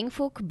you're saying,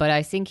 Fook, but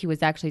I think he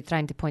was actually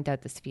trying to point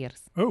out the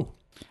spheres. Oh,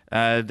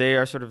 They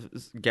are sort of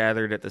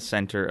gathered at the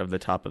center of the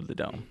top of the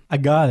dome. I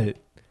got it.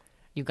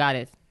 You got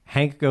it.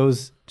 Hank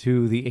goes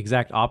to the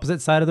exact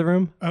opposite side of the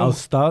room. Oh. I'll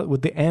start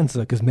with the answer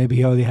because maybe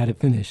he already had it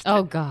finished.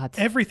 Oh, God.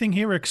 everything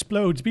here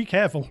explodes. Be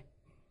careful.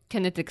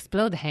 Can it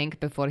explode Hank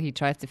before he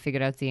tries to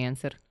figure out the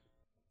answer?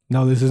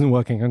 No, this isn't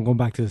working. I'm going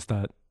back to the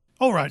start.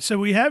 All right, so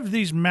we have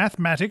these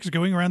mathematics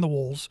going around the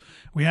walls.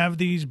 We have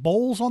these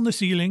bowls on the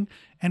ceiling,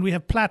 and we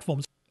have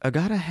platforms.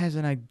 Agata has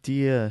an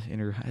idea in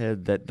her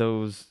head that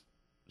those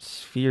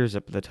spheres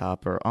up at the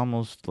top are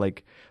almost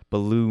like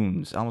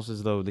balloons, almost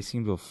as though they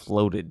seem to have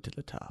floated to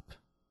the top.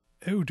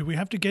 Oh, do we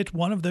have to get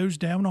one of those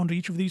down onto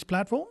each of these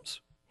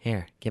platforms?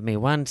 Here, give me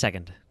 1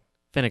 second.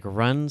 Finnick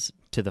runs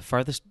to the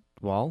farthest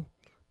wall,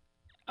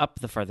 up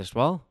the farthest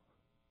wall,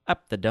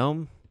 up the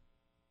dome,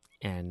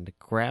 and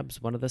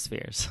grabs one of the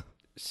spheres.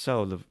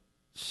 So the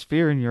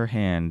sphere in your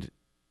hand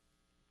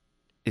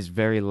is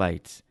very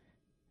light,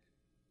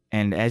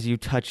 and as you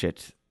touch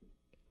it,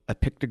 a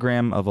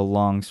pictogram of a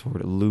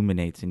longsword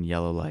illuminates in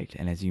yellow light,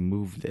 and as you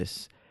move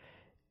this,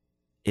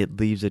 it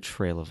leaves a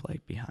trail of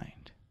light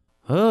behind.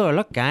 Oh,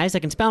 look, guys, I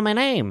can spell my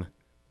name.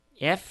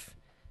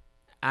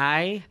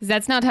 F-I...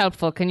 That's not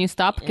helpful. Can you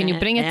stop? Can you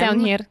bring it down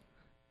M? here?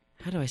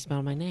 How do I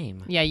spell my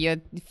name? Yeah,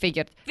 you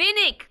figured.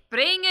 Finnick,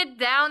 bring it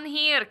down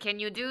here. Can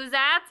you do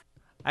that?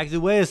 Actually,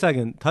 wait a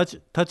second.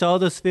 Touch all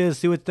the spheres,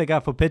 see what they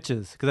got for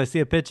pictures. Because I see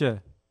a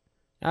picture.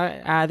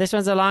 This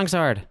one's a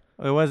longsword.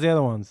 Wait, where's the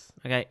other ones?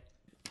 Okay.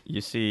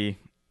 You see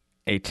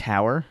a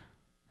tower,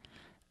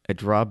 a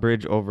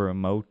drawbridge over a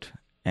moat,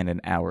 and an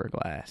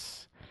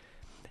hourglass.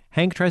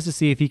 Hank tries to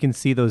see if he can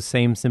see those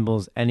same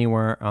symbols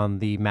anywhere on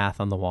the math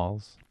on the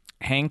walls.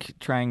 Hank,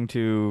 trying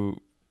to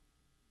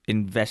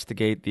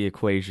investigate the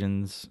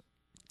equations,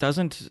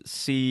 doesn't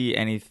see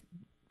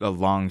a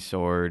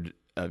longsword,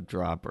 a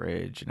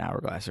drawbridge, an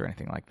hourglass, or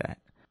anything like that.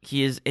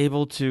 He is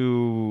able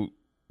to,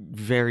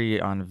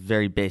 on a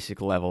very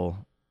basic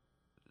level,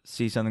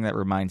 see something that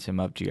reminds him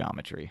of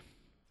geometry.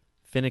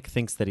 Finnick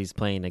thinks that he's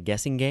playing a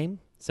guessing game,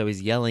 so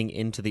he's yelling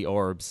into the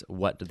orbs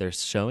what they're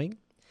showing.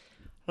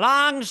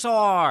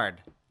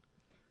 Longsword!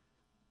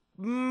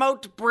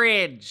 Moat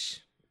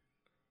bridge!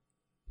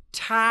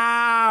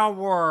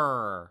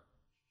 Tower!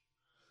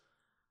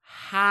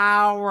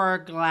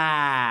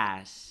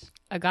 Hourglass!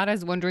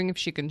 Agata's wondering if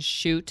she can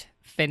shoot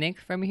Finnick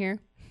from here.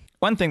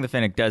 One thing the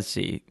Finnick does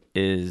see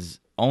is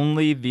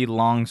only the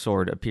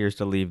longsword appears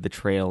to leave the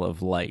trail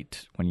of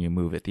light when you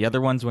move it. The other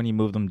ones, when you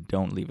move them,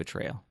 don't leave a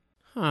trail.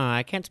 Huh,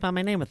 I can't spell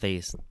my name with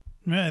these.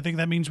 Yeah, I think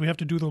that means we have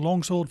to do the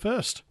longsword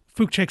first.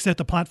 Fook checks out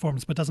the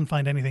platforms but doesn't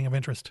find anything of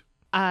interest.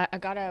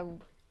 Agata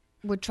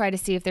would try to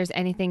see if there's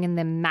anything in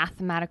the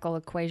mathematical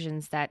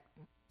equations that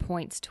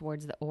points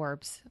towards the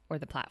orbs or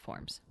the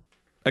platforms.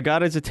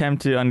 Agata's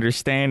attempt to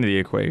understand the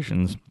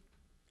equations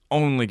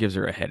only gives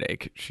her a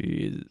headache. She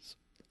is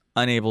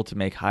unable to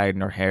make hide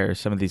nor hair.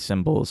 Some of these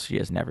symbols she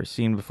has never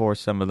seen before.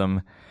 Some of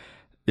them,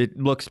 it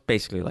looks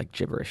basically like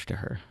gibberish to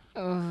her.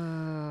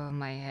 Oh,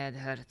 my head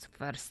hurts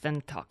worse than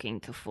talking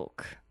to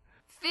Fook.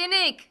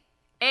 Finnick!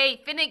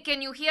 Hey, Finnick,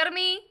 can you hear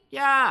me?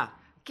 Yeah.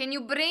 Can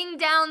you bring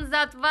down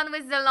that one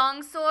with the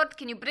long sword?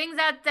 Can you bring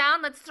that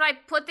down? Let's try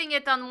putting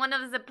it on one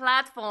of the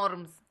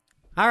platforms.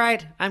 All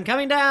right, I'm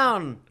coming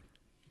down.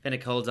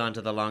 Finnick holds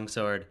onto the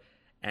longsword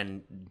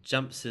and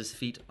jumps his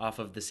feet off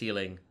of the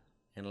ceiling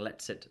and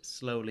lets it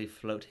slowly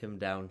float him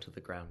down to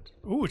the ground.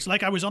 Ooh, it's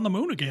like I was on the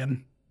moon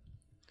again.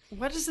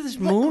 What is this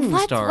moon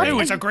what? story? Oh,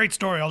 it's a great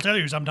story. I'll tell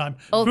you sometime.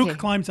 Okay. Fook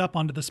climbs up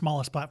onto the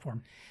smallest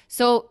platform.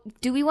 So,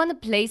 do we want to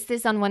place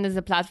this on one of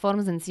the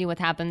platforms and see what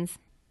happens?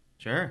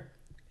 Sure.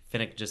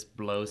 Finnick just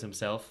blows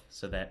himself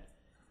so that...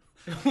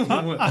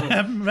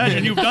 I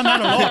imagine you've done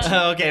that a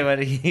lot. Okay,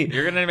 but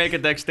You're gonna make a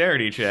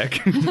dexterity check.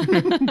 no,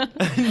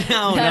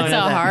 That's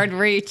no, a hard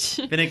reach.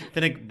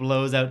 Finnick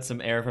blows out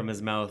some air from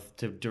his mouth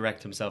to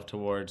direct himself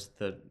towards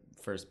the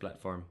first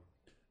platform.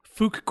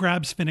 Fook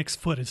grabs Finnick's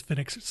foot as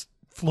Finnick's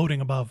floating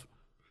above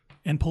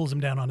and pulls him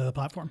down onto the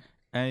platform.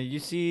 You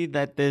see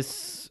that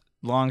this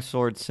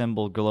longsword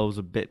symbol glows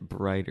a bit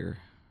brighter.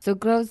 So,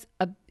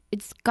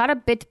 it's got a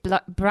bit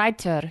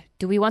brighter.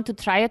 Do we want to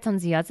try it on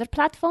the other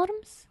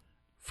platforms?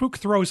 Fook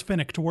throws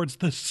Finnick towards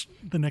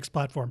the next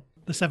platform,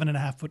 the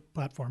 7.5-foot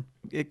platform.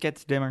 It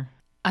gets dimmer.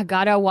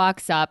 Agata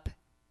walks up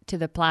to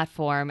the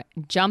platform,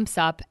 jumps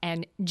up,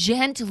 and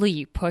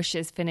gently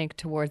pushes Finnick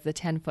towards the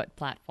 10-foot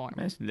platform.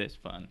 Isn't this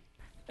fun?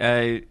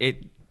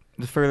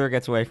 The further it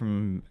gets away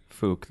from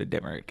Fook, the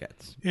dimmer it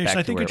gets. Yes, Back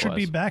I to think where it should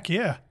be was. back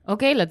here.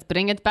 Okay, let's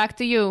bring it back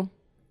to you.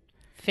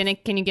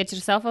 Finnick, can you get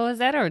yourself over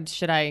there, or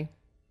should I?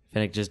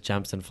 Finnick just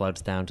jumps and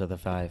floats down to the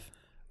 5.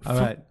 All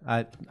right,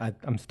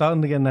 I'm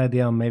starting to get an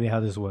idea on maybe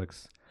how this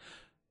works.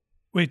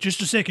 Wait,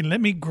 just a second.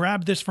 Let me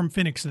grab this from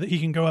Finnick so that he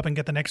can go up and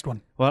get the next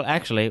one. Well,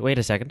 actually, wait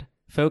a second.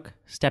 Fook,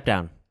 step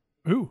down.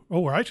 Ooh,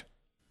 all right.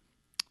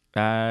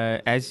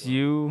 As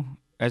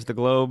the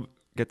globe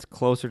gets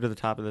closer to the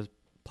top of this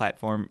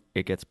platform,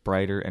 it gets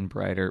brighter and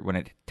brighter. When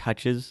it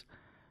touches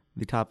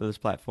the top of this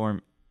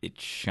platform, it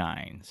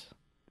shines.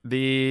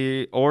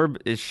 The orb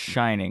is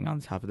shining on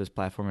top of this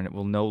platform, and it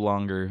will no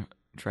longer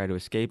try to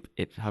escape.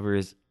 It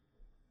hovers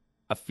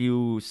a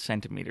few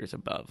centimeters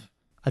above.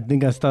 I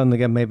think I'm starting to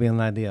get maybe an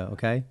idea,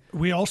 okay?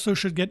 We also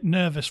should get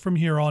nervous from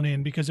here on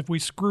in because if we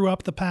screw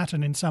up the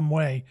pattern in some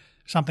way,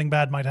 something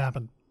bad might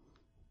happen.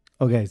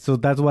 Okay, so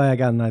that's why I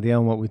got an idea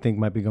on what we think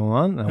might be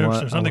going on.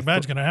 So something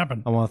bad's going to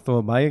happen. I want to throw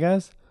it by you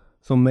guys.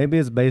 So maybe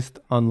it's based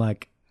on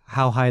like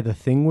how high the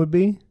thing would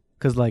be,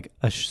 because like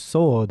a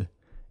sword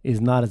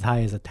is not as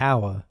high as a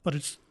tower. But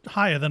it's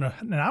higher than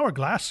an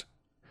hourglass.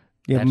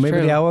 Yeah, That's but maybe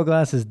true. the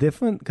hourglass is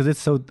different because it's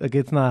so like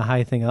it's not a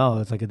high thing at all.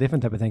 It's like a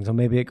different type of thing. So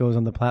maybe it goes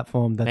on the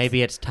platform that's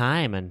Maybe it's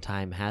time, and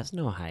time has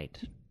no height.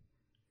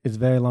 it's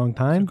very long It's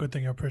a time. good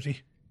thing you're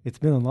pretty. It's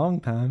been a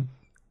long time.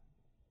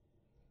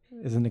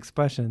 Is an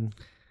expression.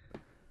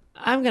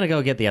 I'm gonna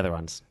go get the other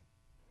ones.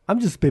 I'm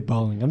just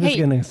spitballing. I'm just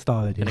Hey, getting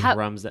started here.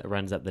 Finnick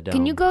runs up the dome.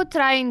 Can you go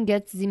try and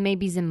get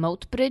maybe the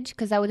moat bridge?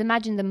 Because I would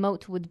imagine the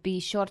moat would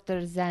be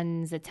shorter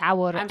than the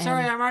tower. I'm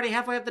sorry, I'm already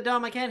halfway up the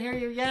dome. I can't hear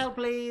you. Yell,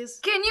 please.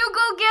 Can you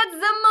go get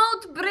the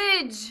moat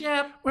bridge?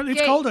 Yep. Well, it's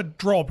Okay. called a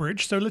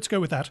drawbridge, so let's go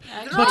with that.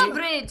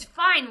 Drawbridge,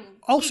 fine.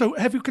 Also,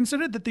 have you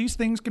considered that these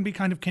things can be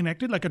kind of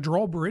connected? Like a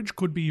drawbridge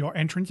could be your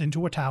entrance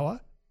into a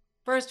tower,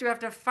 First, you have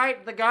to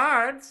fight the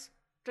guards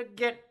to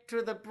get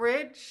to the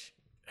bridge.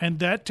 and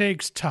that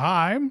takes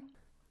time.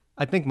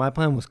 I think my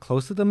plan was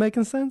closer to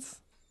making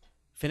sense.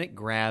 Finnick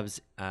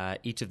grabs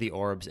each of the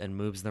orbs and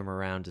moves them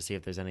around to see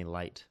if there's any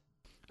light.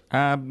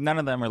 None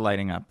of them are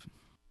lighting up.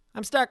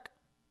 I'm stuck.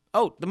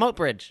 Oh, the moat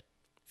bridge.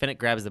 Finnick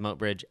grabs the moat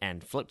bridge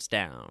and floats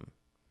down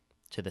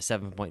to the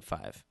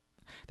 7.5.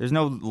 There's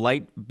no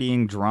light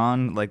being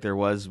drawn like there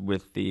was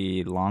with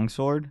the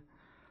longsword,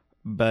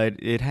 but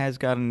it has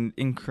gotten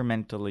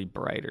incrementally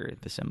brighter,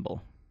 the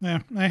symbol. Yeah,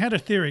 I had a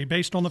theory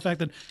based on the fact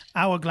that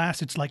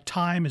hourglass, it's like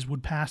time as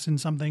would pass in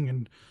something,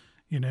 and,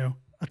 you know,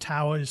 a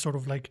tower is sort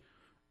of like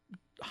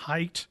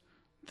height,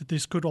 that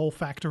this could all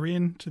factor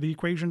in to the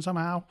equation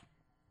somehow.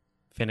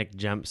 Finnick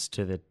jumps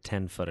to the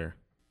 10-footer.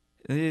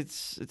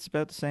 It's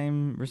about the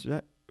same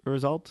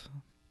result.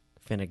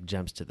 Finnick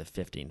jumps to the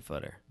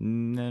 15-footer.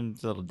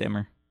 It's a little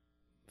dimmer.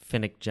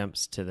 Finnick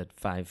jumps to the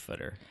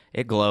 5-footer.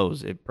 It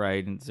glows. It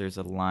brightens. There's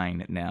a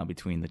line now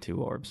between the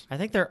two orbs. I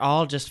think they're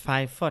all just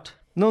 5 foot.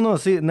 No,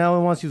 see, now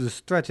it wants you to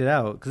stretch it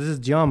out because this is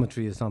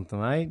geometry or something,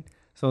 right?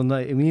 So no,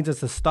 it needs us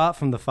to start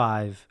from the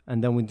 5,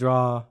 and then we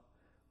got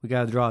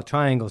to draw a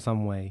triangle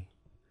some way,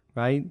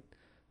 right?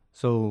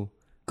 So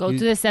Go to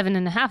the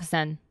 7.5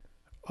 then.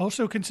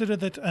 Also consider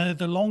that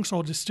the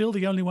longsword is still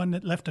the only one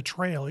that left a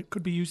trail. It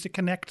could be used to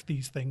connect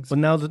these things. But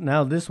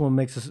now this one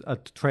makes us a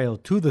trail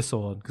to the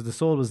sword because the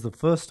sword was the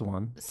first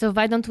one. So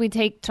why don't we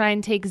try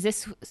and take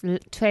this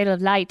trail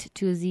of light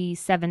to the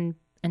 7.5?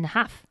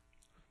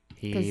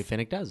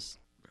 Finnick does.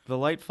 The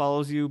light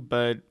follows you,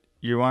 but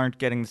you aren't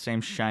getting the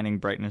same shining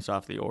brightness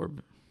off the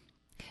orb.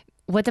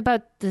 What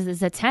about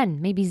the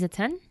 10? Maybe the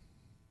 10?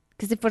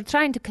 Because if we're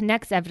trying to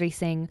connect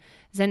everything,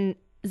 then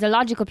the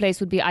logical place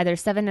would be either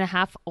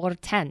 7.5 or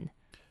 10.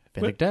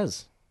 Finnick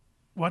does.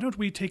 Why don't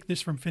we take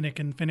this from Finnick,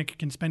 and Finnick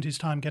can spend his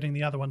time getting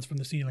the other ones from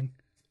the ceiling?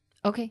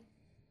 Okay.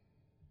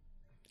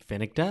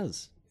 Finnick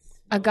does.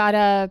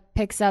 Agata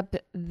picks up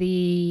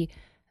the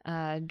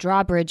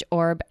drawbridge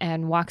orb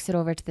and walks it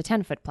over to the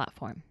 10-foot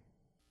platform.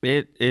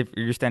 If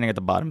you're standing at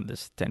the bottom of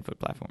this 10-foot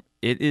platform,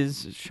 it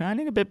is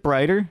shining a bit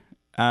brighter,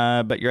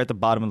 but you're at the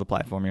bottom of the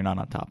platform. You're not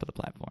on top of the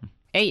platform.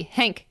 Hey,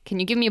 Hank, can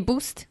you give me a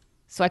boost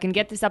so I can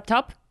get this up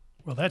top?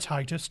 Well, that's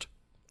heightest.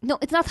 No,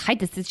 it's not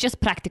heightest. It's just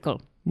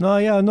practical. No,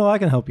 I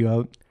can help you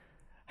out.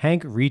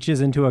 Hank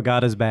reaches into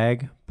Agata's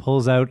bag,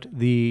 pulls out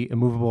the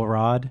immovable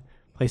rod,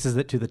 places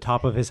it to the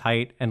top of his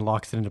height, and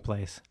locks it into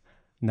place.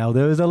 Now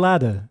there is a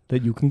ladder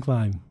that you can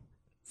climb.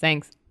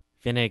 Thanks.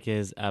 Finnick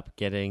is up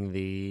getting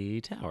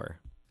the tower.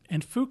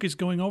 And Fook is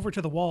going over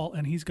to the wall,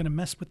 and he's going to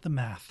mess with the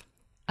math.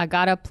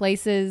 Agata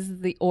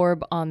places the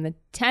orb on the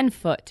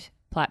 10-foot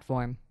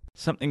platform.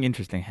 Something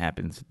interesting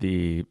happens.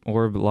 The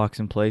orb locks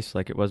in place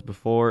like it was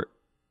before,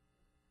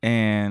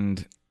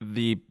 and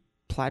the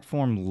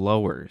platform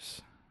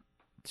lowers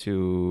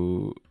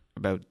to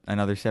about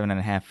another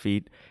 7.5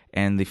 feet,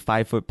 and the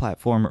 5-foot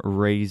platform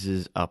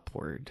raises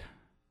upward.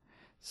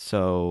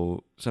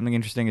 So something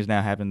interesting has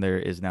now happened. There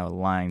is now a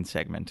line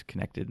segment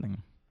connected.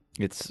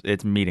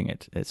 It's meeting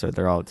it. So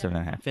they're all at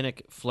 7.5.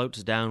 Finnick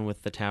floats down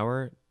with the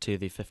tower to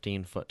the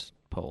 15-foot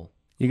pole.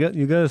 You got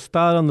to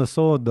start on the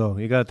sword though.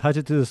 You got to touch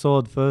it to the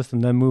sword first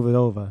and then move it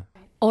over.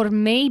 Or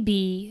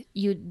maybe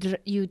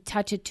you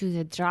touch it to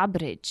the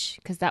drawbridge,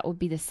 because that would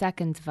be the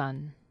second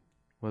one.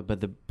 Well,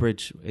 but the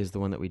bridge is the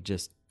one that we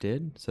just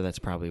did, so that's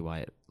probably why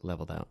it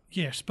leveled out.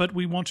 Yes, but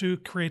we want to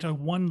create a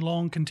one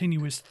long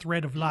continuous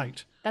thread of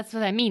light. That's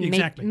what I mean.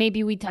 Exactly.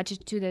 Maybe we touch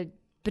it to the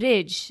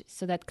bridge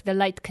so that the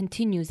light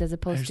continues as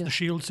opposed As to... the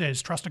shield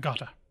says, trust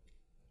Agata.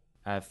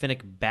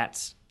 Finnick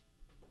bats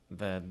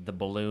the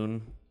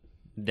balloon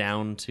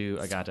down to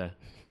Agata.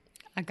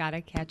 Agata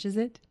catches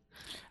it.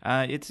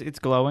 It's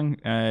glowing.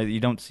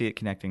 You don't see it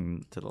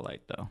connecting to the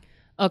light, though.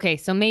 Okay,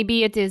 so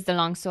maybe it is the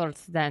long sword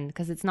then,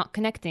 because it's not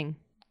connecting.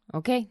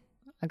 Okay,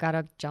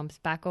 Agata jumps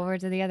back over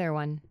to the other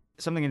one.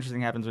 Something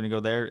interesting happens when you go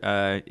there.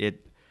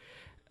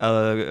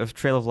 A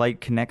trail of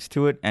light connects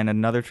to it, and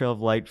another trail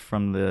of light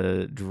from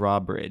the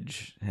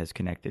drawbridge has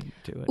connected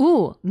to it.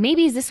 Ooh,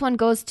 maybe this one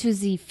goes to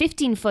the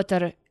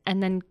 15-footer,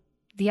 and then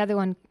the other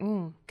one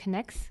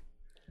connects?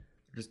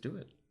 Just do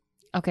it.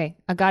 Okay,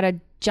 Agata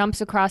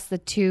jumps across the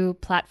two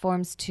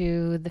platforms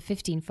to the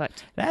 15-foot.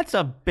 That's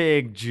a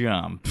big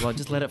jump. Well,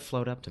 just let it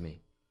float up to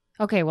me.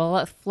 Okay, well,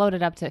 let's float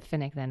it up to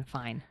Finnick then,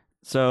 fine.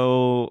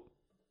 So,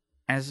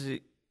 as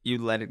you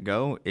let it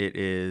go, it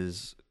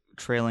is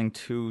trailing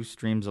 2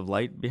 streams of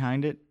light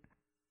behind it.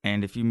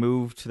 And if you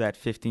move to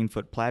that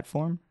 15-foot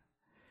platform,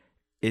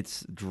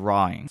 it's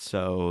drawing.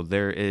 So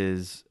there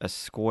is a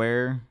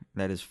square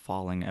that is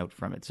falling out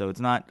from it. So it's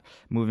not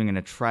moving in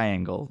a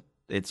triangle.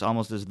 It's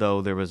almost as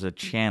though there was a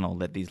channel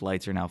that these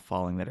lights are now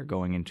falling that are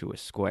going into a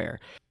square.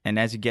 And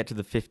as you get to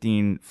the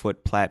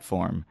 15-foot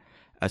platform,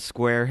 a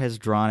square has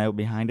drawn out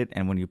behind it,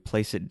 and when you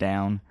place it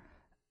down,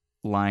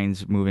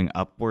 lines moving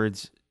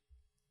upwards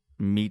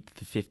meet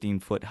the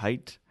 15-foot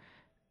height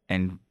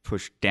and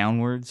push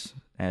downwards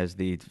as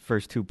the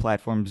first 2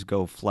 platforms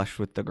go flush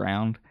with the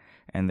ground,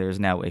 and there's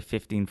now a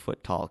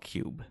 15-foot tall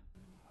cube.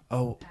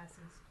 Oh.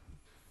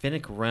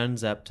 Finnick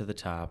runs up to the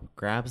top,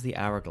 grabs the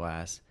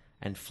hourglass,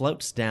 and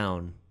floats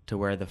down to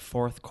where the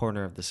 4th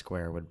corner of the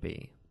square would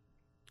be,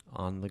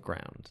 on the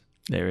ground.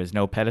 There is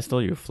no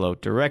pedestal. You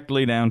float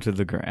directly down to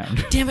the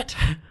ground. Damn it!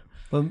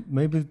 Well,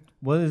 maybe,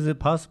 is it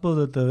possible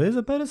that there is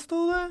a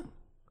pedestal there?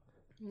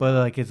 But,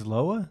 like, it's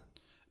lower?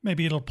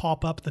 Maybe it'll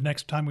pop up the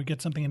next time we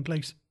get something in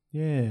place.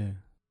 Yeah.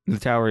 The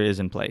tower is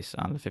in place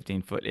on the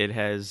 15-foot.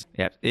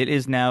 It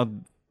is now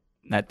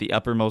at the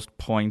uppermost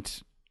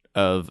point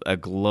of a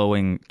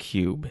glowing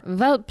cube.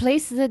 Well,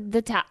 place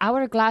the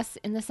hourglass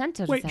in the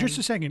center. Wait, then. just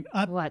a second.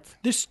 What?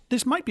 This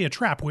might be a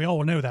trap. We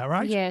all know that,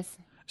 right? Yes.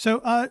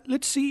 So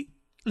let's see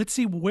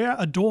where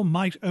a door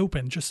might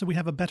open, just so we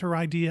have a better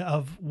idea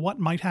of what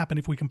might happen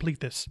if we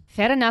complete this.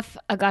 Fair enough.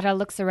 Agata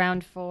looks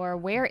around for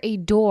where a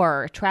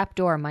trap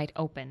door might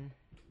open.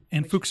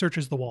 And Fook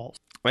searches the walls.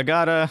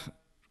 Agata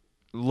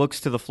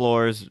looks to the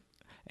floors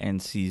and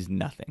sees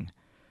nothing.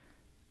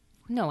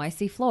 No, I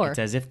see floor. It's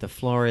as if the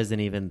floor isn't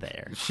even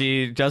there.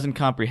 She doesn't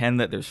comprehend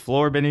that there's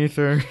floor beneath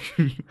her.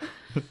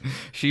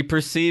 She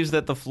perceives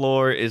that the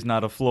floor is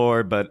not a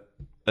floor, but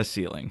a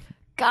ceiling.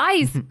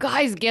 Guys,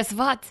 guess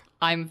what?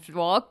 I'm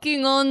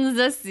walking on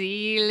the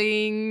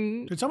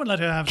ceiling. Could someone let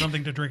her have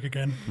something to drink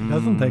again? It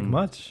doesn't take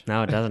much.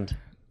 No, it doesn't.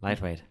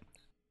 Lightweight.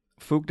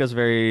 Fook does a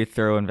very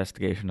thorough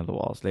investigation of the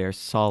walls. They are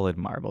solid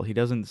marble. He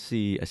doesn't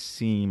see a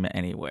seam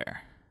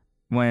anywhere.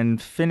 When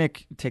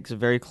Finnick takes a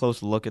very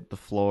close look at the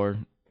floor,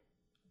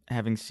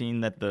 having seen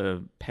that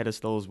the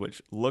pedestals,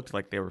 which looked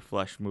like they were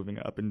flush, moving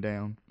up and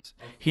down,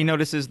 he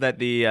notices that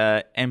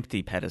the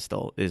empty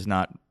pedestal is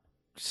not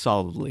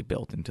solidly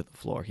built into the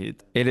floor.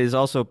 It is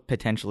also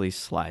potentially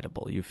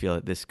slidable. You feel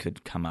that this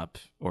could come up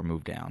or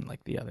move down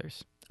like the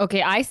others.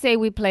 Okay, I say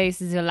we place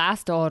the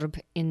last orb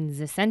in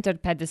the center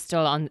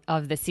pedestal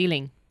of the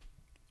ceiling.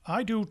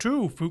 I do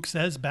too, Fook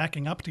says,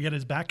 backing up to get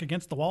his back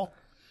against the wall.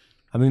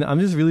 I mean, I'm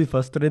just really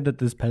frustrated that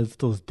this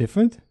pedestal is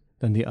different.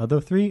 than the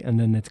other 3, and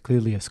then it's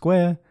clearly a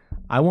square.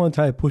 I want to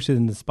try to push it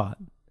in the spot.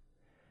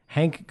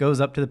 Hank goes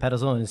up to the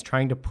pedestal and is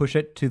trying to push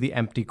it to the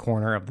empty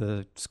corner of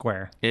the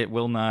square. It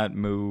will not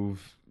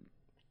move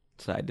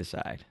side to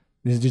side.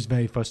 This is just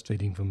very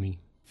frustrating for me.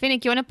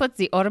 Finnick, you want to put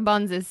the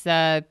Orbon's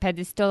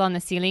pedestal on the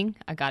ceiling?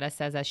 Agata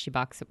says as she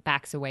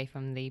backs away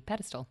from the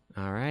pedestal.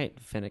 All right,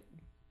 Finnick.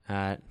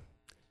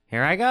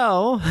 Here I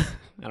go.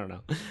 I don't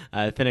know.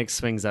 Finnick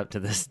swings up to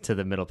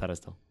the middle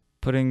pedestal.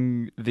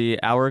 Putting the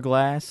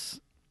hourglass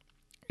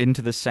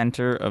into the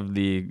center of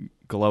the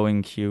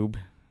glowing cube,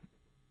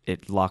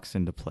 it locks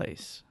into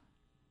place.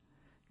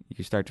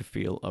 You start to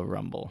feel a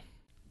rumble.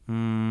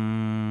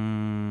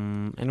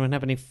 Anyone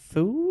have any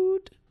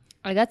food?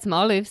 I got some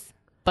olives,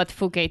 but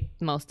Fook ate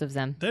most of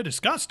them. They're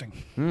disgusting.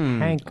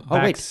 Hank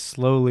backs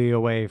slowly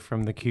away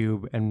from the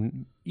cube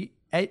and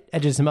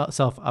edges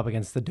himself up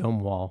against the dome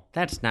wall.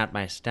 That's not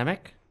my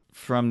stomach.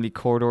 From the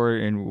corridor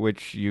in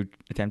which you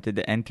attempted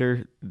to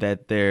enter,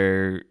 that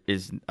there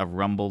is a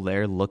rumble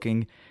there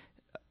looking.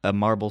 A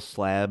marble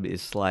slab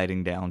is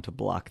sliding down to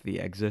block the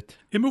exit.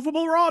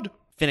 Immovable rod.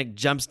 Finnick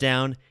jumps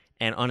down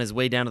and on his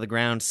way down to the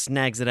ground,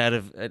 snags it out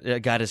of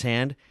Agata's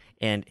hand,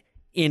 and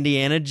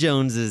Indiana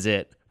Joneses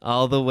it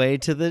all the way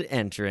to the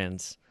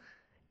entrance.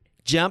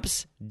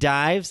 Jumps,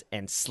 dives,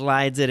 and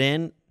slides it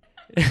in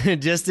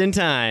just in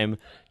time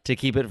to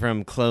keep it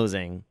from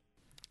closing.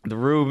 The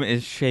room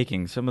is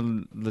shaking.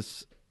 Some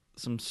loose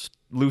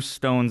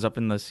stones up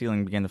in the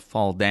ceiling begin to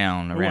fall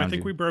down around I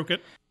think you. we broke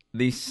it.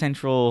 The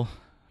central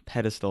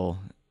pedestal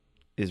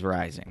is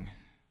rising.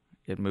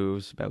 It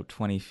moves about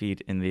 20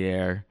 feet in the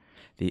air.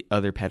 The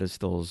other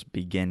pedestals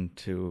begin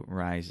to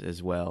rise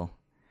as well.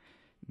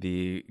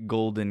 The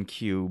golden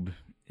cube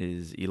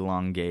is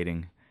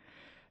elongating,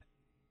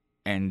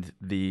 and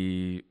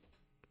the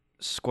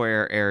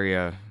square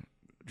area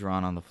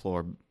drawn on the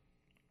floor,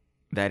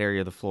 that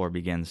area of the floor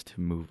begins to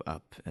move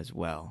up as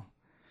well.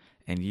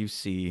 And you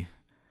see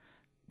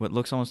what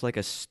looks almost like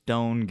a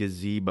stone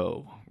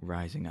gazebo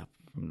rising up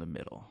from the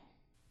middle.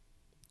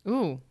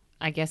 Ooh,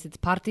 I guess it's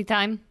party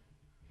time.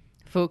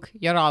 Fook,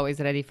 you're always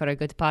ready for a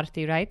good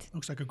party, right?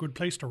 Looks like a good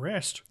place to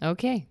rest.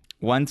 Okay.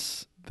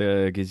 Once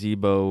the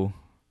gazebo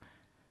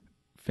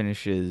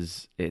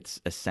finishes its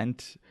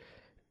ascent,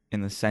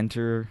 in the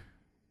center,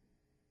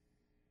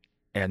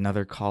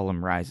 another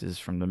column rises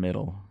from the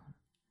middle.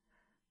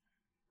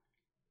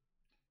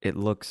 It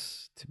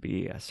looks to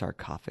be a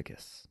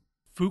sarcophagus.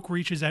 Fook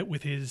reaches out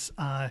with his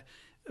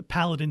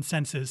paladin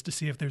senses to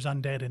see if there's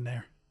undead in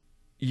there.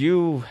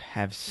 You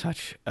have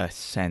such a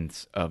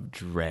sense of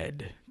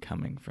dread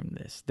coming from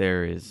this.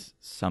 There is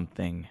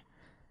something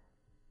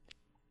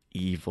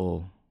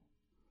evil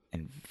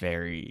and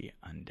very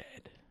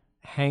undead.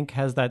 Hank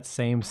has that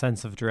same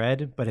sense of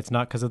dread, but it's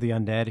not because of the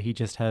undead. He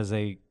just has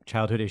a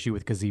childhood issue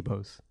with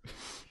gazebos.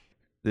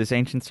 This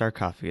ancient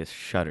sarcophagus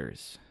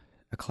shudders.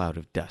 A cloud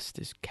of dust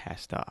is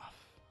cast off.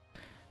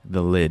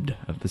 The lid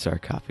of the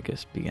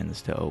sarcophagus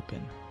begins to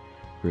open,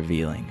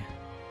 revealing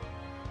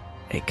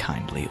a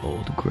kindly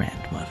old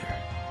grandmother.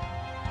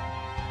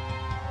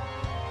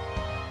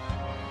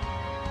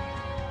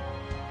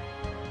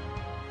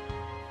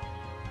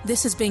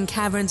 This has been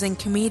Caverns and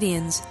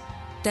Comedians,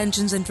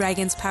 Dungeons &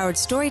 Dragons powered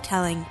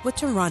storytelling with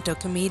Toronto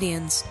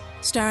comedians,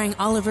 starring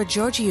Oliver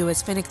Georgiou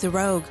as Finnick the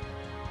Rogue,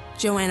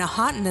 Joanna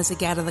Houghton as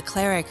Agata the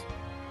Cleric,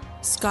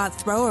 Scott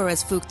Thrower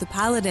as Fook the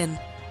Paladin,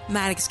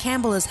 Maddox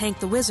Campbell as Hank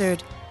the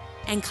Wizard,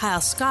 and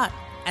Kyle Scott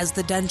as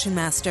the Dungeon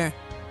Master.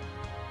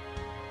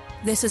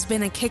 This has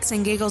been a Kicks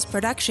and Giggles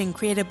production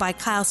created by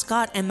Kyle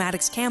Scott and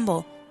Maddox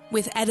Campbell,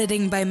 with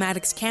editing by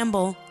Maddox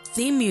Campbell,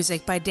 theme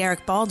music by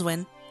Derek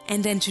Baldwin,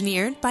 and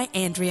engineered by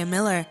Andrea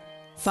Miller.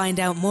 Find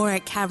out more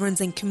at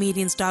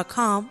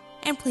cavernsandcomedians.com,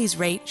 and please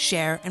rate,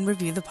 share, and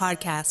review the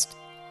podcast.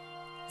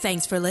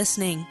 Thanks for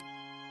listening.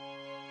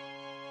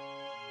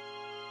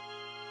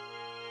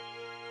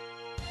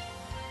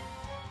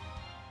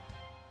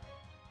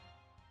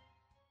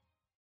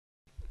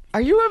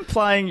 Are you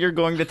implying you're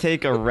going to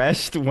take a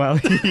rest while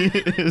he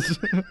is...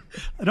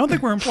 I don't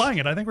think we're implying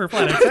it. I think we're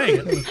flat out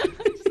saying it.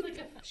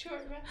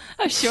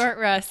 A short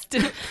rest.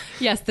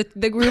 Yes,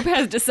 the group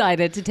has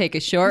decided to take a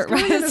short He's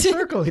going in a rest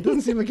circle. He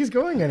doesn't seem like he's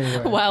going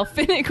anywhere. while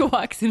Finnick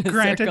walks in a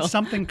Granted, circle.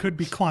 something could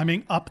be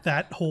climbing up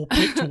that whole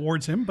pit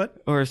towards him,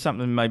 but Or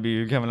something might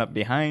be coming up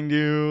behind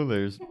you.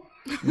 There's...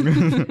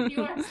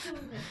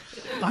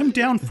 I'm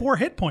down 4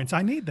 hit points.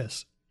 I need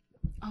this.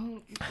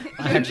 I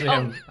actually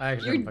am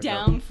You're fucked up.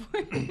 down for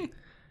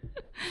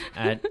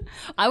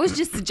I was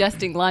just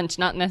suggesting lunch,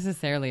 not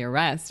necessarily a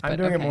rest. I'm but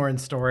doing okay. it more in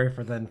story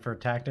than for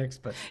tactics,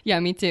 but Yeah,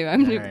 me too.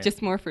 I'm All right.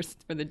 just more for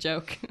the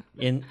joke.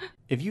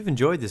 if you've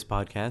enjoyed this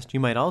podcast, you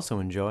might also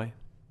enjoy.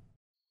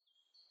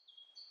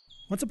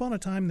 Once upon a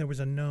time, there was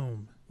a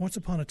gnome. Once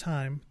upon a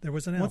time, there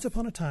was an elf. Once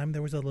upon a time,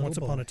 there was a little Once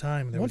upon a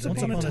time, there was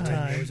Once a upon a big time,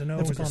 time. there was an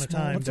Once upon a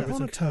time, there was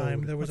a time,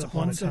 toad. there was a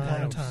Once upon a haunted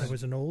time, house. there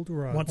was an old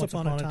rug. Once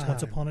upon a time,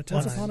 Once upon a time,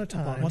 once upon a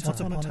time, once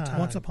upon a time,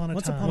 once upon a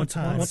once time, upon a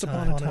time, once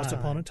upon a time, once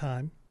upon a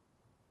time.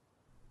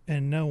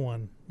 and no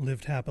one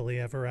lived happily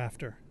ever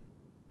after.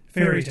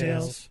 Fairy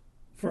tales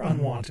for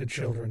unwanted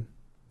children.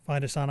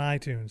 Find us on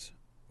iTunes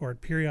or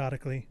at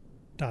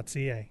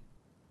periodically.ca.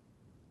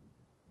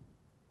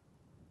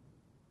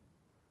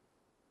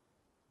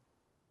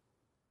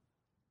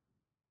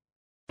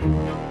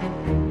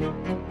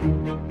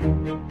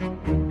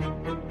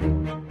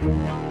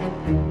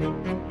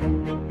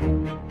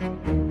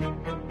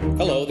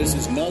 Hello, this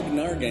is Nug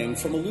Nargang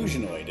from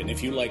Illusionoid, and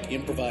if you like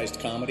improvised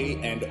comedy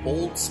and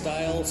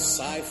old-style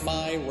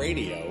sci-fi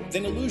radio,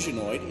 then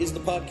Illusionoid is the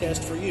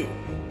podcast for you.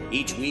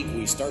 Each week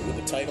we start with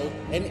a title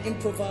and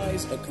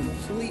improvise a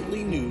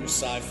completely new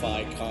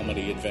sci-fi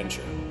comedy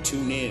adventure.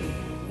 Tune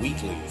in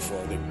weekly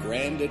for the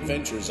grand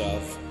adventures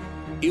of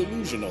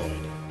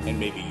Illusionoid, and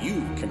maybe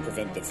you can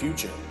prevent the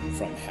future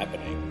from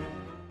happening.